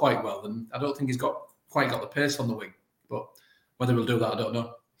ball quite well. And I don't think he's quite got the pace on the wing. But whether we'll do that, I don't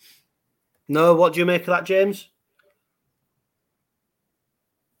know. No, what do you make of that, James?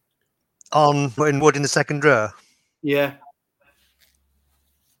 On putting Wood in the second row? Yeah.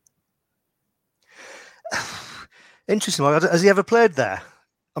 Interesting. Has he ever played there?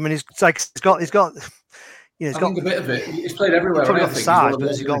 I mean, he's got. He's got a bit of it. He's played everywhere. He's probably got the size, but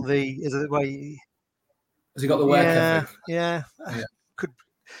has he got the? Is it the way? Has he got the work ethic? Yeah.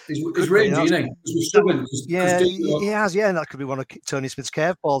 He's rangy, isn't he? He's struggling. He has. Yeah, and that could be one of Tony Smith's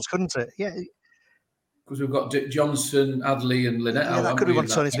curveballs, couldn't it? Yeah. Because we've got Dick Johnson, Adley, and Lynette. Yeah, that could be one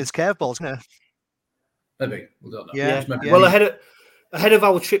of Tony Smith's curveballs, isn't it? Maybe. We don't know. Yeah. Well, ahead of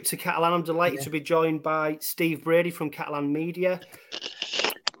our trip to Catalan, I'm delighted to be joined by Steve Brady from Catalan Media.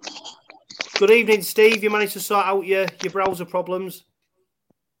 Good evening, Steve. You managed to sort out your browser problems.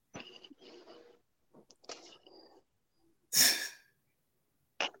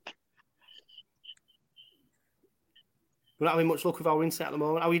 We're not having much luck with our internet at the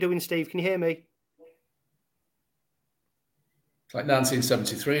moment. How are you doing, Steve? Can you hear me? It's like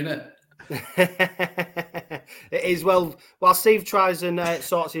 1973, isn't it? It is. Well, while Steve tries and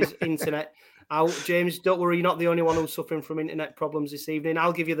sorts his internet out, James, don't worry, you're not the only one who's suffering from internet problems this evening.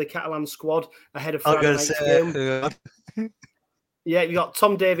 I'll give you the Catalan squad ahead of Friday night's game. Yeah, you got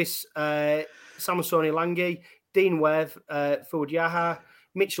Tom Davis, Samisoni Langi, Dean Webb, Fuad Yaha,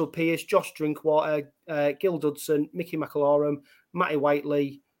 Mitchell Pearce, Josh Drinkwater, Gil Dudson, Mickey McAlorum, Matty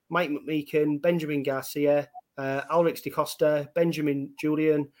Whiteley, Mike McMeekin, Benjamin Garcia, Ulrich de Costa, Benjamin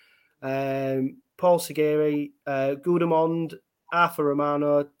Julian, Paul Segeri, Gudamond, Arthur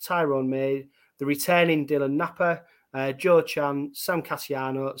Romano, Tyrone May, the returning Dylan Napper, Joe Chan, Sam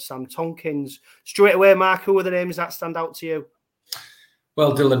Cassiano, Sam Tonkins. Straight away, Mark, who are the names that stand out to you?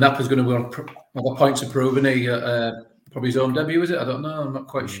 Well, Dylan Napper's going to have a point to prove, and he probably his own debut, is it? I don't know. I'm not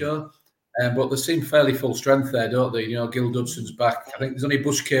quite sure. But they seem fairly full strength there, don't they? You know, Gil Dudson's back. I think there's only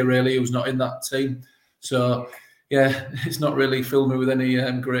Bushke really who's not in that team. So, yeah, it's not really filled me with any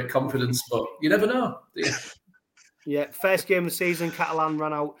great confidence, but you never know. Yeah, first game of the season, Catalan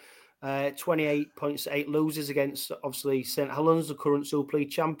ran out 28 points to 8 losers against, obviously, St Helens, the current Super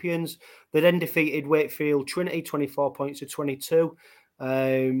League champions. They then defeated Wakefield Trinity, 24 points to 22.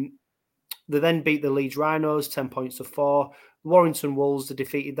 They then beat the Leeds Rhinos, 10 points to 4. Warrington Wolves, they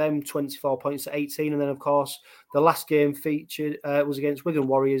defeated them, 24 points to 18. And then, of course, the last game featured was against Wigan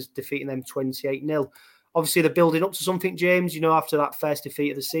Warriors, defeating them 28-0. Obviously, they're building up to something, James, after that first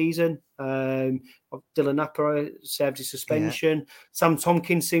defeat of the season. Dylan Napper served his suspension. Yeah. Sam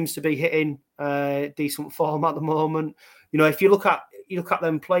Tompkins seems to be hitting decent form at the moment. If you look at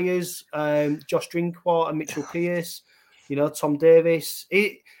them players, Josh Drinkwater, Mitchell Pearce, Tom Davis.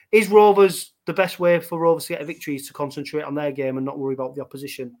 Is Rovers the best way for Rovers to get a victory is to concentrate on their game and not worry about the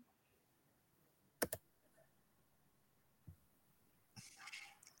opposition?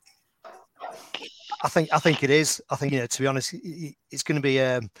 I think it is. I think, to be honest, it's going to be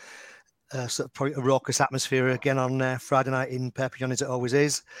a sort of probably a raucous atmosphere again on Friday night in Perpignan, as it always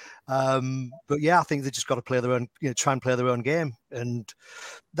is. But yeah, I think they just got to play their own, try and play their own game. And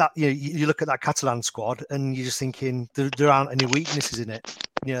that, you look at that Catalan squad and you're just thinking there aren't any weaknesses in it.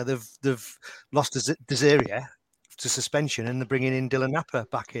 They've lost Deseria to suspension and they're bringing in Dylan Napper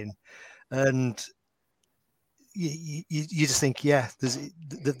back in. And you just think, there's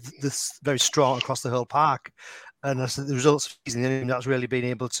very strong across the whole park. And that's the results of the season that's really been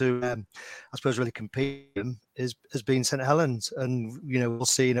able to, I suppose, really compete has been St Helens. And, we'll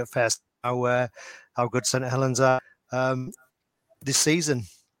see at first how good St Helens are this season.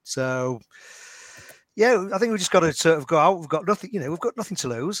 So, yeah, I think we just got to sort of go out. We've got nothing, we've got nothing to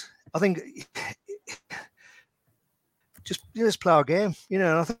lose. I think just play our game, and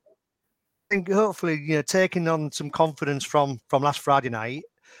I think hopefully, taking on some confidence from last Friday night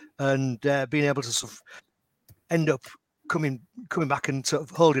and being able to sort of end up coming back and sort of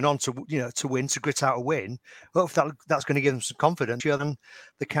holding on to to win, to grit out a win. Hopefully that's going to give them some confidence. Then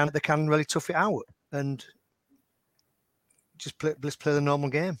they can really tough it out and just play the normal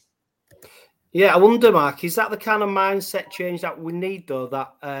game. Yeah, I wonder, Mark, is that the kind of mindset change that we need, though?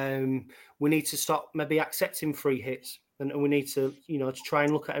 That we need to stop maybe accepting free hits, and we need to, to try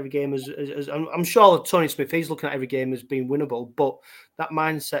and look at every game as I'm sure Tony Smith is looking at every game as being winnable, but that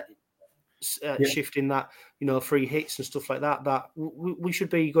mindset shifting, that free hits and stuff like that, that we should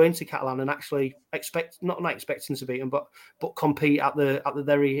be going to Catalan and actually not expecting to beat them, but compete at the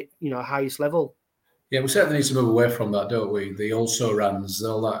very highest level. Yeah, we certainly need to move away from that, don't we? The also rans,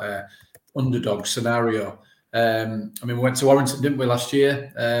 all that underdog scenario. We went to Warrington, didn't we, last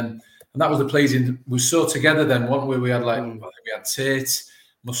year? And that was the pleasing. We saw together then, weren't we? We had I think we had Tate,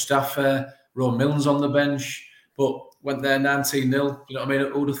 Mustafa, Ron Milnes on the bench, but went there 19-0. You know what I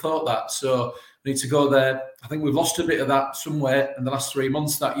mean? Who would have thought that? So we need to go there. I think we've lost a bit of that somewhere in the last 3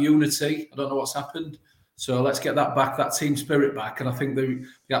 months, that unity. I don't know what's happened. So let's get that back, that team spirit back. And I think the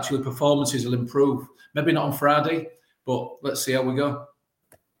actual performances will improve. Maybe not on Friday, but let's see how we go.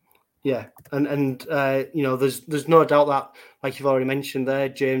 Yeah, and there's no doubt that, like you've already mentioned there,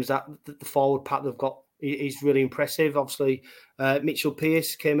 James, that the forward pack they've got is really impressive. Obviously, Mitchell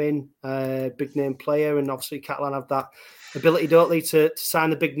Pearce came in, big name player, and obviously Catalan have that ability, don't they, to sign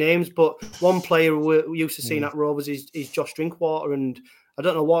the big names. But one player we're used to seeing at Rovers is Josh Drinkwater, and I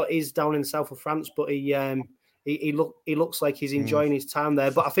don't know what is down in the south of France, but he looks like he's enjoying his time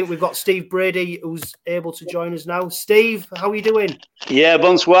there. But I think we've got Steve Brady who's able to join us now. Steve, how are you doing? Yeah,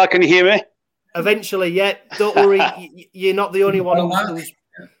 bonsoir. Can you hear me? Eventually, yeah. Don't worry, you're not the only one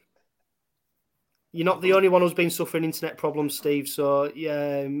you're not the only one who's been suffering internet problems, Steve. So,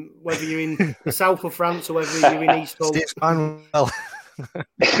 whether you're in the south of France or whether you're in East Hull. Steve's fine. Well.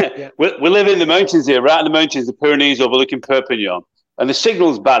 Yeah. We live in the mountains here, right in the mountains, the Pyrenees overlooking Perpignan. And the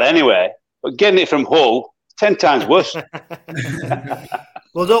signal's bad anyway, but getting it from Hull, 10 times worse.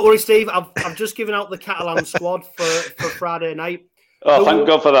 Well, don't worry, Steve. I've just given out the Catalan squad for Friday night. Oh, thank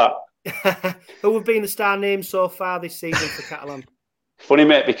God for that. Who have been the star names so far this season for Catalan? Funny,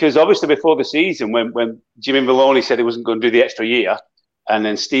 mate, because obviously before the season, when Jimmy Maloney said he wasn't going to do the extra year, and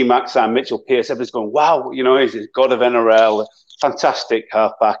then Steve Mack and Mitchell Pearce, everybody's going, wow, he's a god of NRL, fantastic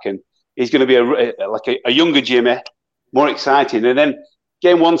halfback, and he's going to be a younger Jimmy, more exciting. And then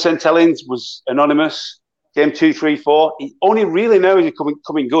game 1, St Helens was anonymous. Game 2, 3, 4, he only really knows he's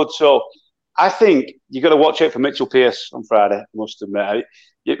coming good. So I think you've got to watch out for Mitchell Pearce on Friday, I must admit.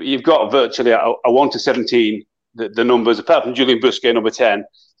 You've got virtually a 1 to 17, the numbers, apart from Julian Busquet, number 10.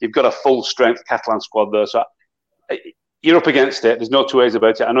 You've got a full-strength Catalan squad there. So you're up against it. There's no two ways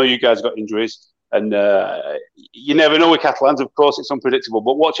about it. I know you guys got injuries, and you never know with Catalans. Of course, it's unpredictable.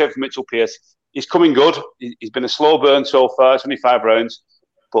 But watch out for Mitchell Pearce. he's coming good. He's been a slow burn so far. It's only 5 rounds,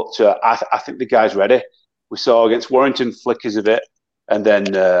 but I think the guy's ready. We saw against Warrington flickers of it, and then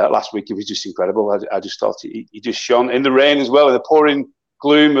last week he was just incredible. I just thought he just shone in the rain as well, in the pouring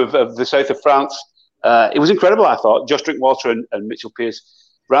gloom of the south of France. It was incredible. I thought Josh Drinkwater and Mitchell Pearce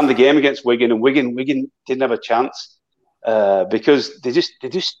ran the game against Wigan, and Wigan didn't have a chance because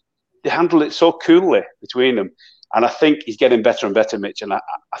they handled it so coolly between them. And I think he's getting better and better, Mitch. And I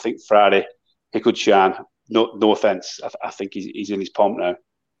think Friday he could shine. No offense. I think he's in his pomp now.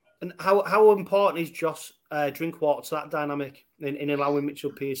 And how important is Josh Drinkwater to that dynamic in allowing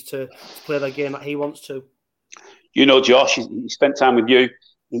Mitchell Pearce to play the game that he wants to? You know, Josh, he spent time with you.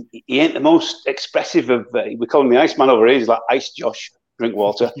 He ain't the most expressive of. We call him the Iceman over here. He's like Ice Josh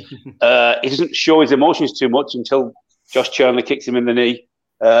Drinkwater. He doesn't show his emotions too much until Josh Chandler kicks him in the knee.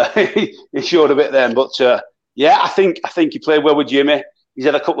 He showed a bit then, but yeah, I think he played well with Jimmy. He's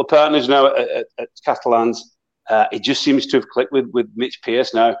had a couple of partners now at Catalans. It just seems to have clicked with Mitch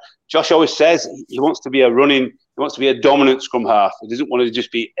Pearce now. Josh always says he wants to be a dominant scrum half. He doesn't want to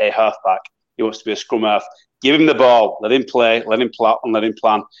just be a halfback. He wants to be a scrum half. Give him the ball, let him play, let him plot, and let him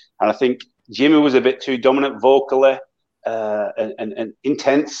plan. And I think Jimmy was a bit too dominant vocally and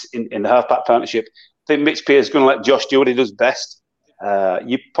intense in the halfback partnership. I think Mitch Pearce is going to let Josh do what he does best.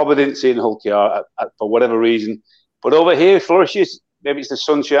 You probably didn't see in Hull KR for whatever reason. But over here, he flourishes. Maybe it's the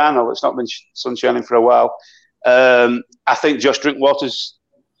sunshine, or it's not been sunshining for a while. I think Josh Drinkwater's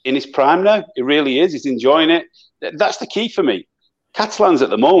in his prime now. He really is. He's enjoying it. That's the key for me. Catalans at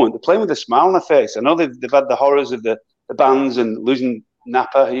the moment, they're playing with a smile on their face. I know they've had the horrors of the bans and losing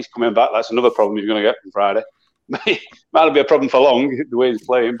Napa. He's coming back. That's another problem you're going to get on Friday. Might be a problem for long, the way he's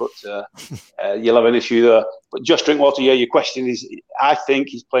playing, but you'll have an issue there. But Josh Drinkwater, yeah, your question is, I think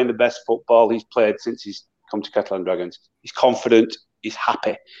he's playing the best football he's played since he's come to Catalan Dragons. He's confident, he's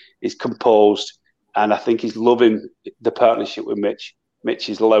happy, he's composed, and I think he's loving the partnership with Mitch. Mitch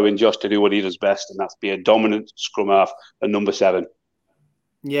is allowing Josh to do what he does best, and that's be a dominant scrum half and number 7.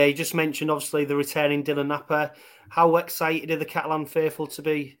 Yeah, you just mentioned, obviously, the returning Dylan Napa. How excited are the Catalan faithful to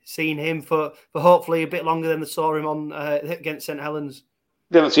be seeing him for hopefully a bit longer than they saw him on against St Helens?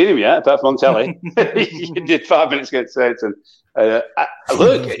 They haven't seen him yet, apart from on telly. He did 5 minutes against Satan.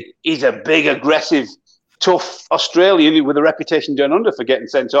 Look, he's a big, aggressive, tough Australian with a reputation down under for getting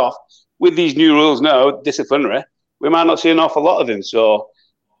sent off. With these new rules now, disciplinary, we might not see an awful lot of him. So,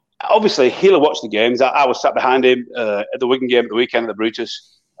 obviously, he'll have watched the games. I was sat behind him at the Wigan game at the weekend at the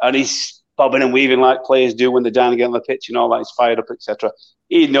Brutus, and he's bobbing and weaving like players do when they're down again on the pitch and all that. He's fired up, etc.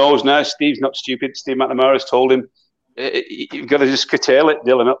 He knows now. Steve's not stupid. Steve McNamara has told him, you've got to just curtail it,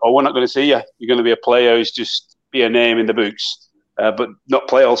 Dylan, or we're not going to see you. You're going to be a player who's just be a name in the books, but not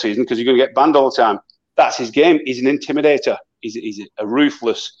play all season because you're going to get banned all the time. That's his game. He's an intimidator. He's a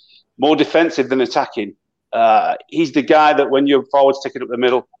ruthless, more defensive than attacking. He's the guy that when your forwards take it up the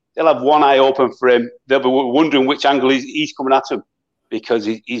middle, they'll have one eye open for him. They'll be wondering which angle he's coming at him because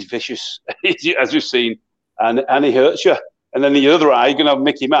he's vicious, as we've seen, and he hurts you. And then the other eye, you're going to have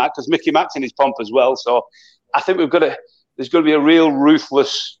Mickey Mack because Mickey Mack's in his pomp as well. So I think there's going to be a real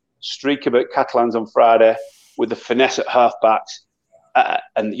ruthless streak about Catalans on Friday with the finesse at halfbacks.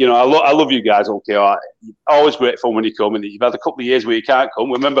 And, you know, I love you guys, okay. Always great fun when you come, and you've had a couple of years where you can't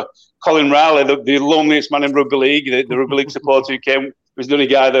come. Remember Colin Riley, the loneliest man in rugby league, the rugby league supporter who came, was the only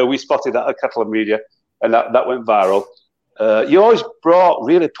guy there. We spotted that at Catalan media, and that went viral. You always brought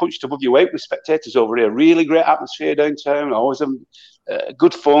really punched above your weight with spectators over here. Really great atmosphere downtown. Always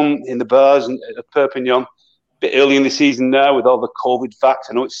good fun in the bars and at Perpignan. A bit early in the season now with all the COVID facts.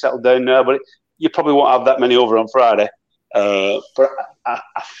 I know it's settled down now, but you probably won't have that many over on Friday. But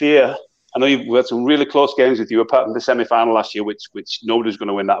I fear, I know we had some really close games with you apart from the semi-final last year, which nobody's going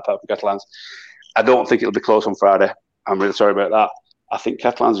to win that apart from Catalans. I don't think it'll be close on Friday. I'm really sorry about that. I think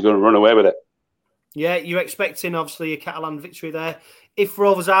Catalans are going to run away with it. Yeah, you're expecting obviously a Catalan victory there. If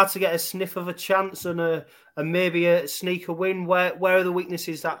Rovers are to get a sniff of a chance and maybe a sneaker win, where are the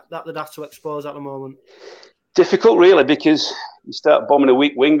weaknesses that they'd have to expose at the moment? Difficult, really, because you start bombing a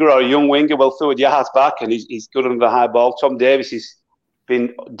weak winger or a young winger. Well, Fuad Yaha's back and he's good under the high ball. Tom Davis has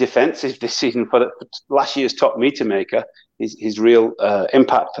been defensive this season for last year's top meter maker. His real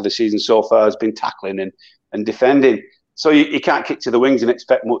impact for the season so far has been tackling and defending. So you can't kick to the wings and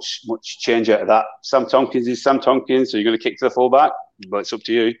expect much change out of that. Sam Tompkins is Sam Tompkins, so you're going to kick to the fullback, but it's up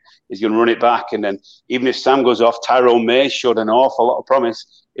to you. He's going to run it back, and then even if Sam goes off, Tyrone May showed an awful lot of promise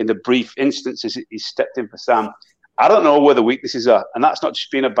in the brief instances he's stepped in for Sam. I don't know where the weaknesses are, and that's not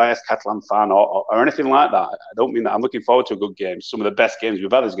just being a biased Catalan fan or anything like that. I don't mean that. I'm looking forward to a good game. Some of the best games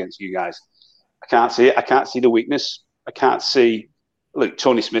we've had is against you guys. I can't see it. I can't see the weakness. I can't see look,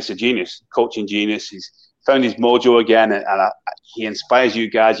 Tony Smith's a genius, coaching genius. He's found his mojo again, and he inspires you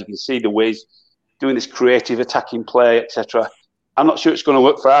guys. You can see the ways doing this creative attacking play, etc. I'm not sure it's going to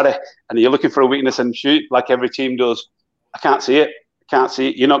work Friday. And you're looking for a weakness and shoot like every team does. I can't see it.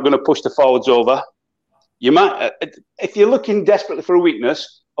 You're not going to push the forwards over. You might, if you're looking desperately for a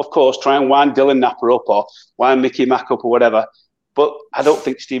weakness, of course, try and wind Dylan Napper up or wind Mickey Mack up or whatever. But I don't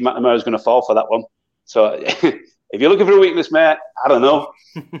think Steve McNamara is going to fall for that one. So if you're looking for a weakness, mate, I don't know.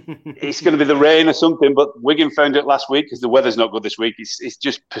 It's going to be the rain or something. But Wigan found it last week because the weather's not good this week. It's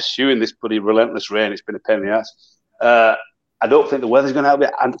just pursuing this bloody relentless rain. It's been a pain in the ass. I don't think the weather's going to help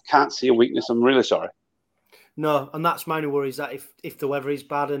it. I can't see a weakness. I'm really sorry. No, and that's my worry is that if the weather is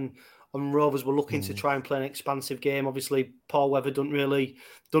bad and Rovers were looking to try and play an expansive game, obviously poor weather doesn't really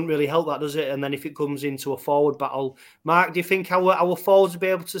help that, does it? And then if it comes into a forward battle, Mark, do you think our forwards will be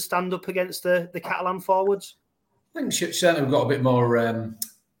able to stand up against the Catalan forwards? I think certainly we've got a bit more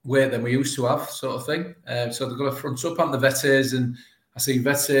weight than we used to have, sort of thing. So they've got to front up on the Vettes, and I see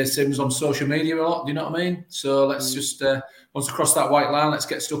Vette Sims on social media a lot. Do you know what I mean? So let's just once across that white line, let's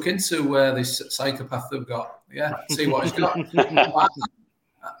get stuck into this psychopath they've got. Yeah, see what he's got.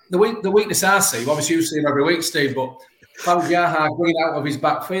 The weakness I see, obviously you see him every week, Steve, but Fouad Zaha going out of his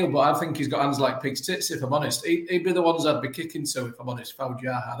backfield, but I think he's got hands like pig's tits, if I'm honest. He'd be the ones I'd be kicking to, if I'm honest, Fouad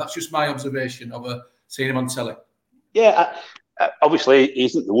Zaha. That's just my observation of seeing him on telly. Yeah, obviously he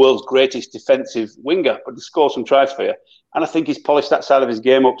isn't the world's greatest defensive winger, but he scores some tries for you. And I think he's polished that side of his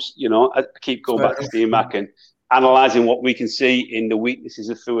game up. You know, I keep going back to Steve Mack and analysing what we can see in the weaknesses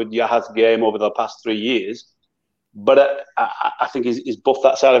of Fouad Zaha's game over the past 3 years. But I think he's buffed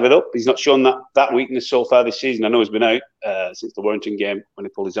that side of it up. He's not shown that weakness so far this season. I know he's been out since the Warrington game when he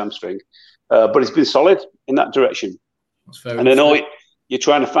pulled his hamstring. But he's been solid in that direction. And I know you're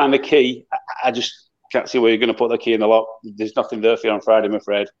trying to find the key. I just can't see where you're going to put the key in the lock. There's nothing there for you on Friday, I'm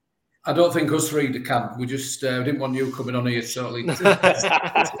afraid. I don't think us three can. We just didn't want you coming on here, certainly. Thanks for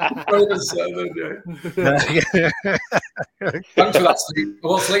that, Steve. I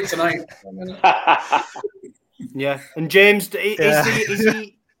won't sleep tonight. Yeah, and James, James,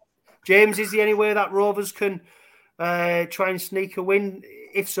 is there any way that Rovers can try and sneak a win?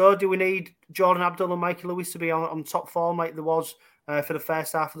 If so, do we need Jordan Abdul and Michael Lewis to be on top form like there was for the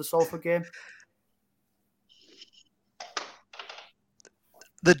first half of the Salford game?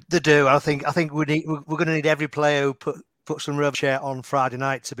 They do. I think we're going to need every player who put some Rovers share on Friday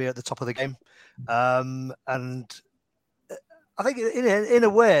night to be at the top of the game, and I think in a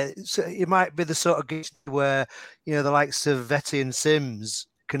way it might be the sort of game where the likes of Vette and Sims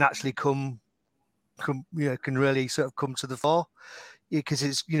can actually can really sort of come to the fore, because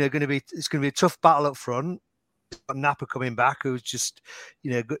it's going to be a tough battle up front. Napper coming back, who's just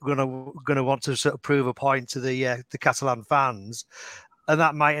going to want to sort of prove a point to the Catalan fans. And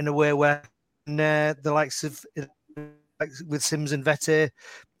that might, in a way, where the likes of with Sims and Vette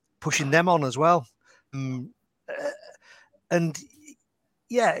pushing them on as well. And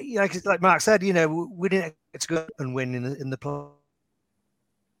yeah, like Mark said, we didn't get to go and win in the play.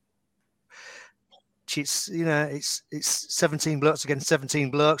 It's 17 blokes against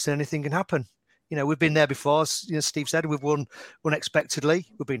 17 blokes, and anything can happen. We've been there before. Steve said we've won unexpectedly.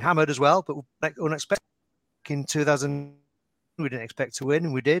 We've been hammered as well, but unexpectedly in 2000. We didn't expect to win,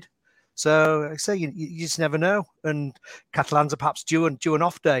 and we did. So, like I say, you just never know. And Catalans are perhaps due an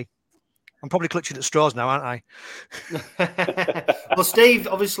off day. I'm probably clutching at straws now, aren't I? Well, Steve,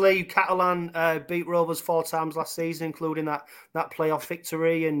 obviously, Catalan beat Rovers 4 times last season, including that playoff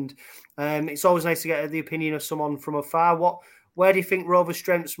victory. And it's always nice to get the opinion of someone from afar. Where do you think Rovers'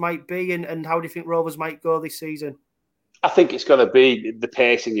 strengths might be, and how do you think Rovers might go this season? I think it's got to be the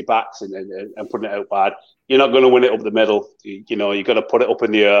pace in your backs and putting it out wide. You're not going to win it up the middle. You've got to put it up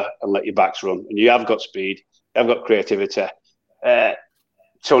in the air and let your backs run. And you have got speed. You have got creativity.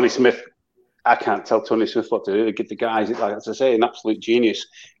 Tony Smith, I can't tell Tony Smith what to do. The guy's, like as I say, an absolute genius.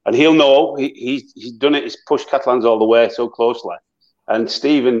 And he'll know. He's done it. He's pushed Catalans all the way so closely. And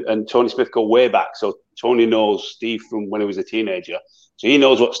Steve and Tony Smith go way back. So Tony knows Steve from when he was a teenager. So he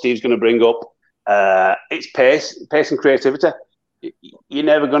knows what Steve's going to bring up. It's pace and creativity. You're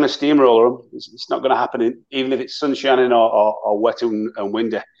never going to steamroller them. It's not going to happen, even if it's sun shining or wet and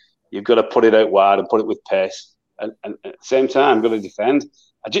windy. You've got to put it out wide and put it with pace. And at the same time, got to defend.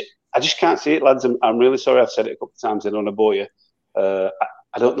 I just can't see it, lads. I'm really sorry. I've said it a couple of times. I don't know about you. I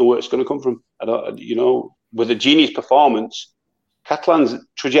don't know where it's going to come from. I don't. With a genius performance, Catalan's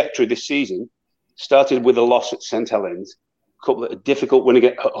trajectory this season started with a loss at St Helens, a difficult win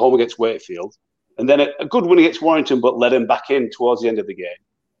at home against Wakefield, and then a good win against Warrington, but led him back in towards the end of the game.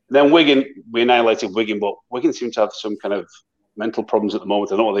 And then Wigan, we annihilated Wigan, but Wigan seemed to have some kind of mental problems at the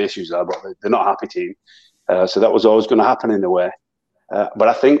moment. I don't know what the issues are, but they're not a happy team. So that was always going to happen in a way. But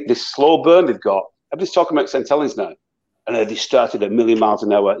I think this slow burn they've got, everybody's talking about St. Helens now, and they started at 1,000,000 miles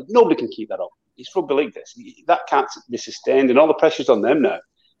an hour. Nobody can keep that up. It's rugby league, this. That can't be sustained, and all the pressure's on them now.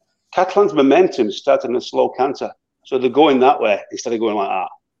 Catalan's momentum started in a slow canter. So they're going that way instead of going like that.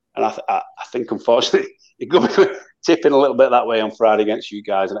 And I think, unfortunately, it could be tipping a little bit that way on Friday against you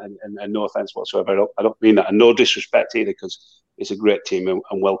guys. And no offence whatsoever. I don't mean that. And no disrespect either, because it's a great team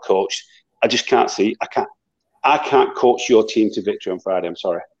and well coached. I just can't see. I can't coach your team to victory on Friday. I'm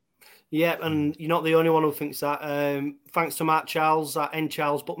sorry. Yeah, and you're not the only one who thinks that. Thanks to Mark Charles at N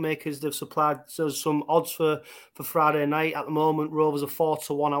Charles Bookmakers, they've supplied us some odds for Friday night. At the moment, Rovers are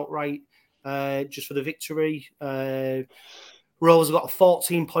 4-1 outright, just for the victory. Rovers have got a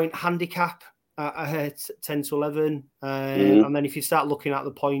 14-point handicap at 10-11, and then if you start looking at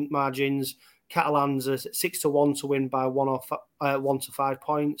the point margins, Catalans are 6-1 to win by 1 to 5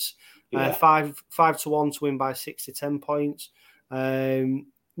 points, 5-1 to win by 6 to 10 points.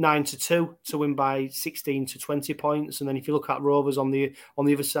 9-2 to win by 16 to 20 points, and then if you look at Rovers on the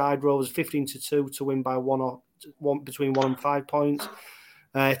other side, Rovers 15-2 to win by between 1 and 5 points,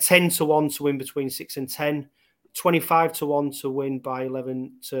 10-1 to win between 6 and 10, 25-1 to win by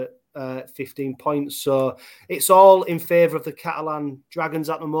 11 to 15 points. So it's all in favour of the Catalan Dragons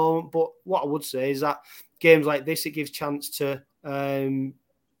at the moment. But what I would say is that games like this, it gives chance to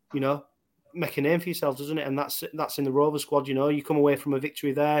make a name for yourself, doesn't it? And that's in the Rover squad. You come away from a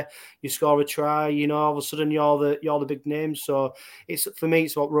victory there, you score a try, all of a sudden you're the big name. So it's, for me,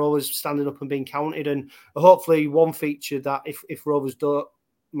 it's what Rovers standing up and being counted. And hopefully one feature that if Rovers don't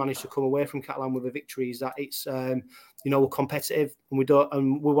manage to come away from Catalan with a victory is that it's we're competitive,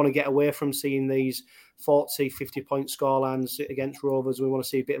 and we want to get away from seeing these 40-50 point scorelines against Rovers. We want to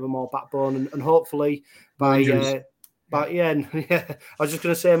see a bit of a more backbone, and hopefully But yeah, I was just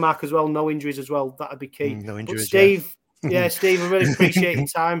going to say, Mark, as well, no injuries as well. That'd be key. No injuries, but Steve, Steve, I really appreciate your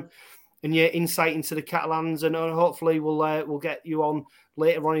time and your insight into the Catalans, and hopefully we'll get you on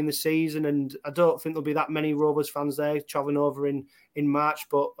later on in the season. And I don't think there'll be that many Rovers fans there travelling over in March,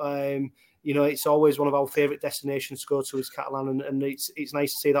 but it's always one of our favourite destinations to go to is Catalan, and it's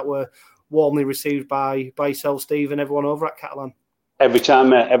nice to see that we're warmly received by yourself, Steve, and everyone over at Catalan. Every time,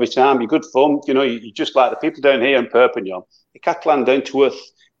 mate, every time. You're good fun. You just like the people down here in Perpignan. The Catalan down to earth,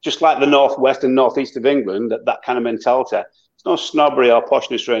 just like the northwest and northeast of England, that kind of mentality. It's no snobbery or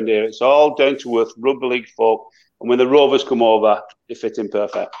poshness around here. It's all down to earth rugby league folk. And when the Rovers come over, they fit in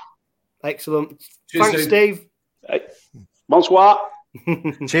perfect. Excellent. Cheers, thanks, Steve. Hey. Bonsoir.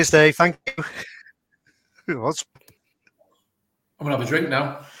 Cheers, Steve. Thank you. I'm going to have a drink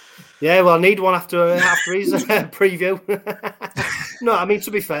now. Yeah, well, I need one after his preview. No, I mean,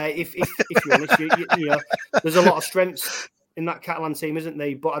 to be fair, if you're honest, there's a lot of strengths in that Catalan team, isn't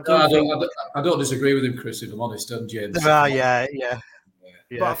there? But I don't disagree with him, Chris, if I'm honest, and James. Yeah.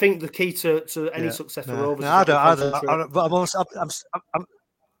 But I think the key to any success for Rovers. No, I don't. But I'm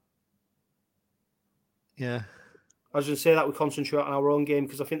yeah. I was going to say that we concentrate on our own game,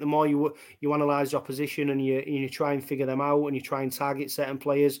 because I think the more you analyse the opposition and you try and figure them out and you try and target certain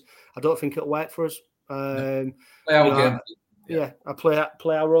players, I don't think it'll work for us. Play our game. I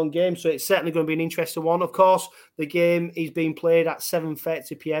play our own game, so it's certainly going to be an interesting one. Of course, the game is being played at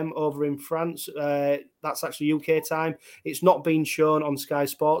 7:30 p.m. over in France. That's actually UK time. It's not being shown on Sky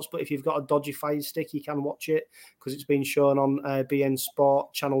Sports, but if you've got a dodgy Fire Stick, you can watch it, because it's being shown on BN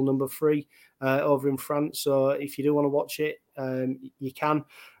Sport channel number 3 over in France. So if you do want to watch it, you can.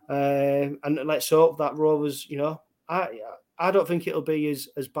 And let's hope that Rovers, I don't think it'll be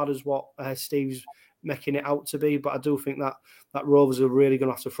as bad as what Steve's making it out to be, but I do think that Rovers are really going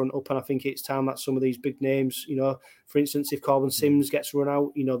to have to front up, and I think it's time that some of these big names, for instance, if Corbin Sims gets run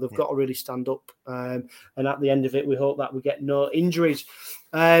out, they've got to really stand up, and at the end of it, we hope that we get no injuries.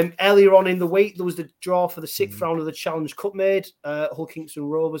 Earlier on in the week, there was the draw for the 6th round of the Challenge Cup made. Hull Kingston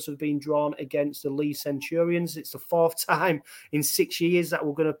Rovers have been drawn against the Leigh Centurions. It's the 4th time in 6 years that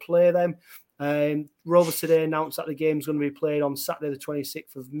we're going to play them. Rovers today announced that the game is going to be played on Saturday, the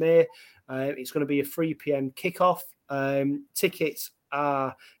 26th of May. It's going to be a 3 p.m. kickoff. Tickets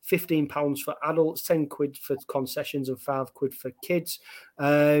are £15 for adults, £10 for concessions, and £5 for kids.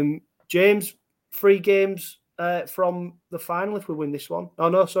 James, 3 games from the final if we win this one. Oh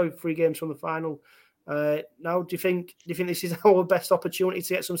no, sorry, 3 games from the final. Now, do you think this is our best opportunity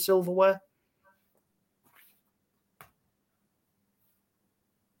to get some silverware?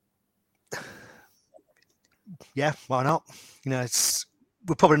 Yeah, why not? It's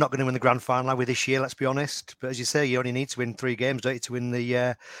we're probably not going to win the grand final with this year, let's be honest. But as you say, you only need to win 3 games, don't you, to win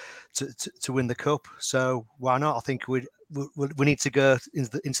the to win the cup. So why not? I think we need to go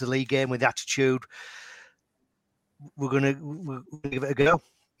into the league game with the attitude. We're going to give it a go.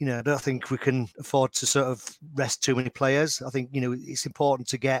 I don't think we can afford to sort of rest too many players. I think it's important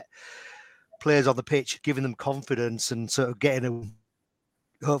to get players on the pitch, giving them confidence, and sort of getting them.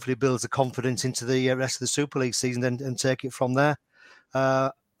 Hopefully, builds the confidence into the rest of the Super League season, and take it from there.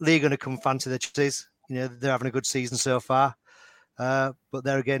 League going to come fancy their chances. They're having a good season so far, but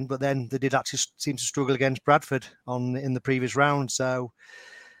then they did actually seem to struggle against Bradford in the previous round. So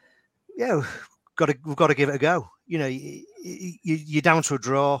yeah, we've got to give it a go. You're down to a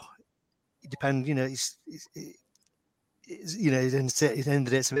draw. It depends. It's at the end of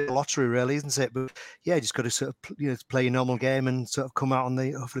the day, it's a bit of a lottery, really, isn't it? But yeah, you just got to sort of play your normal game and sort of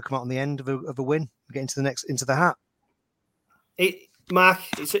hopefully come out on the end of a win, get into the hat. Mark,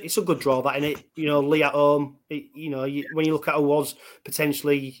 it's a good draw, that, isn't it? Lee at home. When you look at who was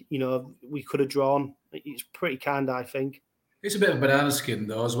potentially, we could have drawn. It's pretty kind, I think. It's a bit of a banana skin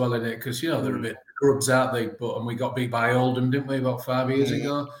though, as well, isn't it? Because they're a bit grubs, aren't they? And we got beat by Oldham, didn't we, about 5 years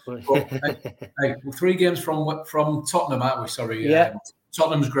ago? But, hey, 3 games from Tottenham, aren't we? Sorry, yeah.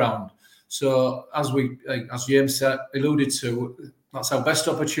 Tottenham's ground. So as James alluded to, that's our best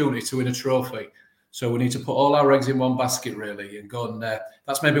opportunity to win a trophy. So we need to put all our eggs in one basket, really, and go and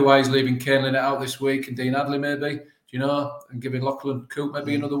that's maybe why he's leaving Kane Linnett out this week, and Dean Adley maybe, and giving Lachlan Coote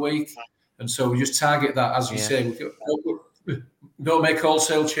maybe another week. And so we just target that, as you say. We don't make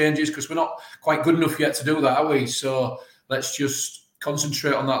wholesale changes because we're not quite good enough yet to do that, are we? So let's just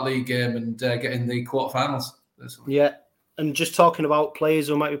concentrate on that league game and get in the quarterfinals. Yeah, and just talking about players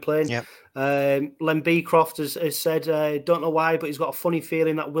who might be playing. Yeah. Len Beecroft has said, don't know why, but he's got a funny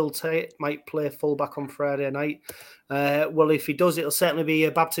feeling that Will Tate might play fullback on Friday night. Well, if he does, it'll certainly be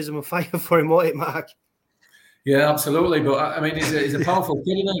a baptism of fire for him, won't it, Mark? Yeah, absolutely. But I mean, he's a powerful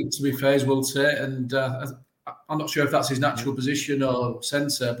kid, isn't he? To be fair, is Will Tate, and I'm not sure if that's his natural position or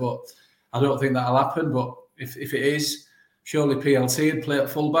centre, but I don't think that'll happen. But if it is, surely PLT would play at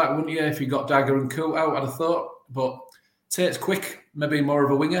fullback, wouldn't you? If you got Dagger and Coote out, I'd have thought. But Tate's quick, maybe more of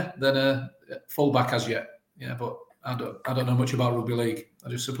a winger than a fullback as yet. Yeah, but I don't know much about rugby league. I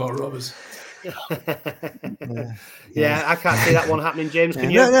just support Rovers. Yeah, I can't see that one happening, James. Can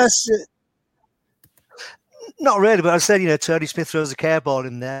you? Yes. Not really, but I said, Tony Smith throws a care ball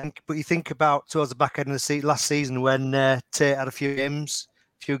in there. But you think about towards the back end of the last season when Tate had a few games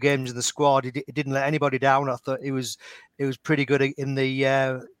in the squad, he didn't let anybody down. I thought it was pretty good in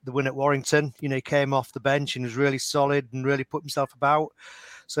the win at Warrington. He came off the bench and was really solid and really put himself about.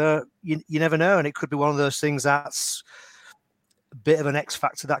 So you never know, and it could be one of those things that's a bit of an X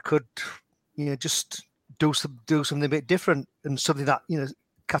factor that could, just do something a bit different and something that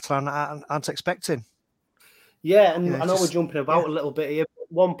Catalan aren't expecting. Yeah, and I know we're jumping about a little bit here.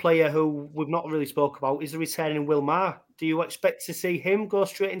 One player who we've not really spoke about is the returning Will Maher. Do you expect to see him go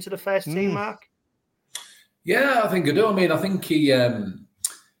straight into the first team, Mark? Yeah, I think I do. I mean, I think he's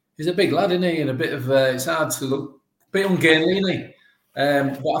a big lad, isn't he? And a bit of it's hard to look a bit ungainly, isn't he?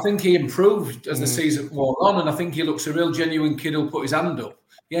 But I think he improved as the season wore on, and I think he looks a real genuine kid who'll put his hand up.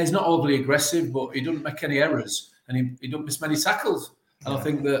 Yeah, he's not overly aggressive, but he doesn't make any errors, and he doesn't miss many tackles. And I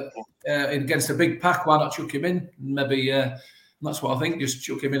think that against a big pack, why not chuck him in? Maybe that's what I think, just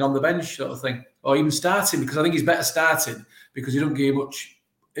chuck him in on the bench sort of thing. Or even starting, because I think he's better starting because he doesn't give much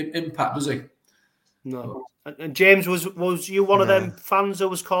impact, does he? No. And James, was you one of them fans who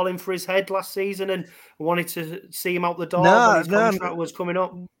was calling for his head last season and wanted to see him out the door when his contract was coming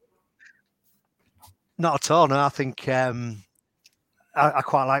up? Not at all, no. I think I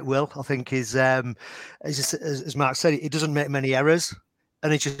quite like Will. I think he's just, as Mark said, he doesn't make many errors.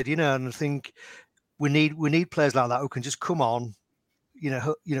 And it's just, and I think we need players like that who can just come on,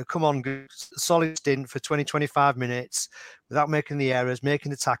 come on, solid stint for 20, 25 minutes without making the errors, making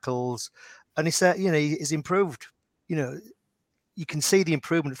the tackles. And he said, he's improved. You can see the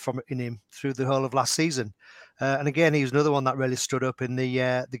improvement in him through the whole of last season. And again, he was another one that really stood up in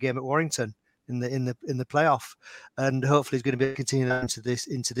the game at Warrington in the playoff. And hopefully he's going to be continuing into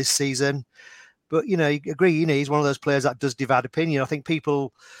this season. But, I agree, he's one of those players that does divide opinion. I think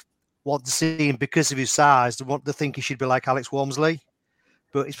people want to see him because of his size. They want to think he should be like Alex Walmsley.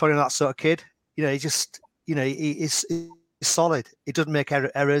 But he's probably not that sort of kid. He's solid. He doesn't make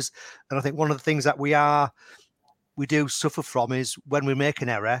errors. And I think one of the things that we do suffer from is when we make an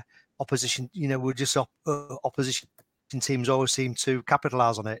error, opposition, opposition teams always seem to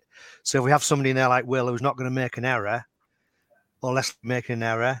capitalise on it. So if we have somebody in there like Will who's not going to make an error, or less making an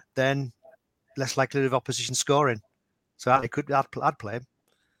error, then less likely of opposition scoring. So I'd play him.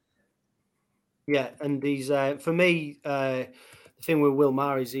 Yeah, and he's for me. The thing with Will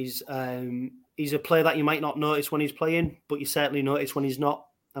Maher is he's a player that you might not notice when he's playing, but you certainly notice when he's not.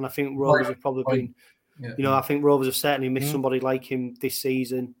 And I think Rovers have probably been, I think Rovers have certainly missed somebody like him this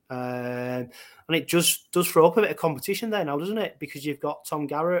season. And it just does throw up a bit of competition there now, doesn't it? Because you've got Tom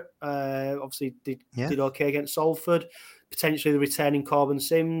Garrett, obviously did okay against Salford, potentially the returning Corbin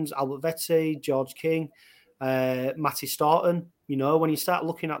Sims, Albert Vetty, George King, Matty Staunton. When you start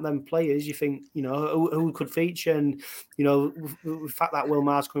looking at them players, you think, who could feature? And, the fact that Will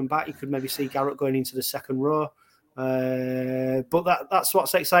Maher's coming back, you could maybe see Garrett going into the second row. But that's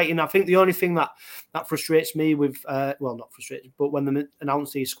what's exciting. I think the only thing that frustrates me with, not frustrated, but when they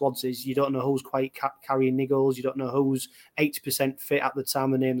announce these squads is you don't know who's quite carrying niggles. You don't know who's 80% fit at the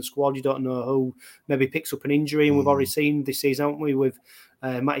time they name the squad. You don't know who maybe picks up an injury. And we've already seen this season, haven't we, with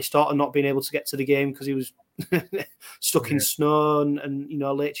Matty Staunton not being able to get to the game because he was stuck in snow and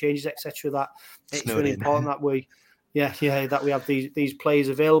late changes, etc. That it's really important that we have these players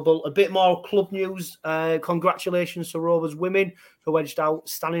available. A bit more club news. Congratulations to Rovers women who edged out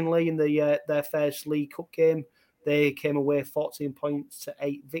Stanley in their first League Cup game. They came away 14 points to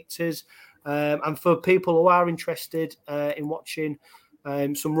 8 victors. And for people who are interested in watching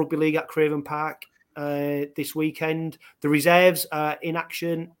some rugby league at Craven Park this weekend, the reserves are in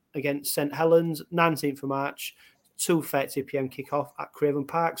action against St Helens, 19th of March, 2:30 p.m. kickoff at Craven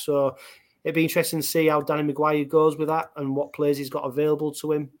Park. So it'd be interesting to see how Danny Maguire goes with that and what players he's got available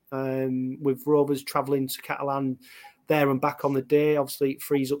to him. With Rovers travelling to Catalan there and back on the day, obviously it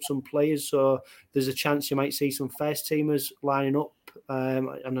frees up some players. So there's a chance you might see some first teamers lining up. And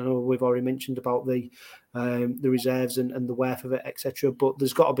I know we've already mentioned about the reserves and the worth of it, etc. But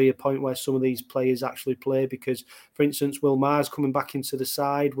there's got to be a point where some of these players actually play because, for instance, Will Maher's coming back into the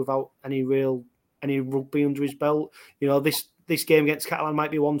side without any rugby under his belt. This game against Catalan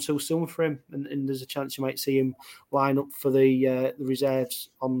might be one too soon for him, and there's a chance you might see him line up for the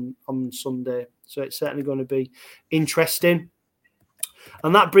reserves on Sunday. So it's certainly going to be interesting.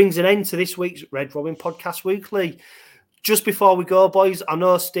 And that brings an end to this week's Red Robin Podcast Weekly. Just before we go, boys, I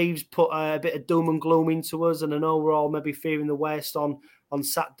know Steve's put a bit of doom and gloom into us, and I know we're all maybe fearing the worst on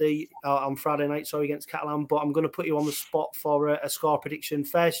Friday night, against Catalan, but I'm going to put you on the spot for a score prediction.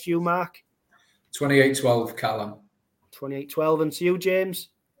 First, you, Mark. 28-12, Catalan. 28-12, and to you, James.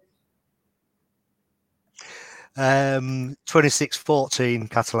 26-14,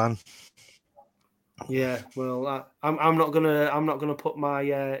 Catalan. Yeah, well, I'm not gonna put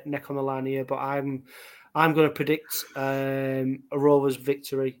my neck on the line here, but I'm gonna predict a Rovers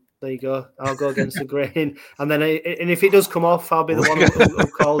victory. There you go. I'll go against the grain, and then if it does come off, I'll be the one who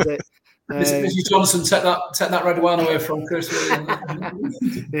called it. Mr. Johnson, take that red wine away from Chris.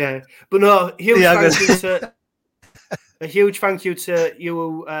 Yeah, but no, a huge thank you to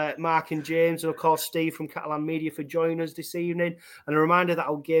you, Mark and James, and of course Steve from Catalan Media for joining us this evening. And a reminder that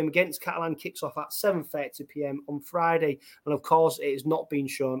our game against Catalan kicks off at 7:30 p.m. on Friday, and of course it is not being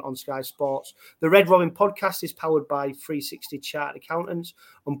shown on Sky Sports. The Red Robin Podcast is powered by 360 Chartered Accountants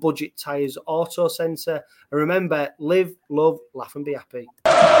and Budget Tyres Auto Centre. And remember, live, love, laugh, and be happy.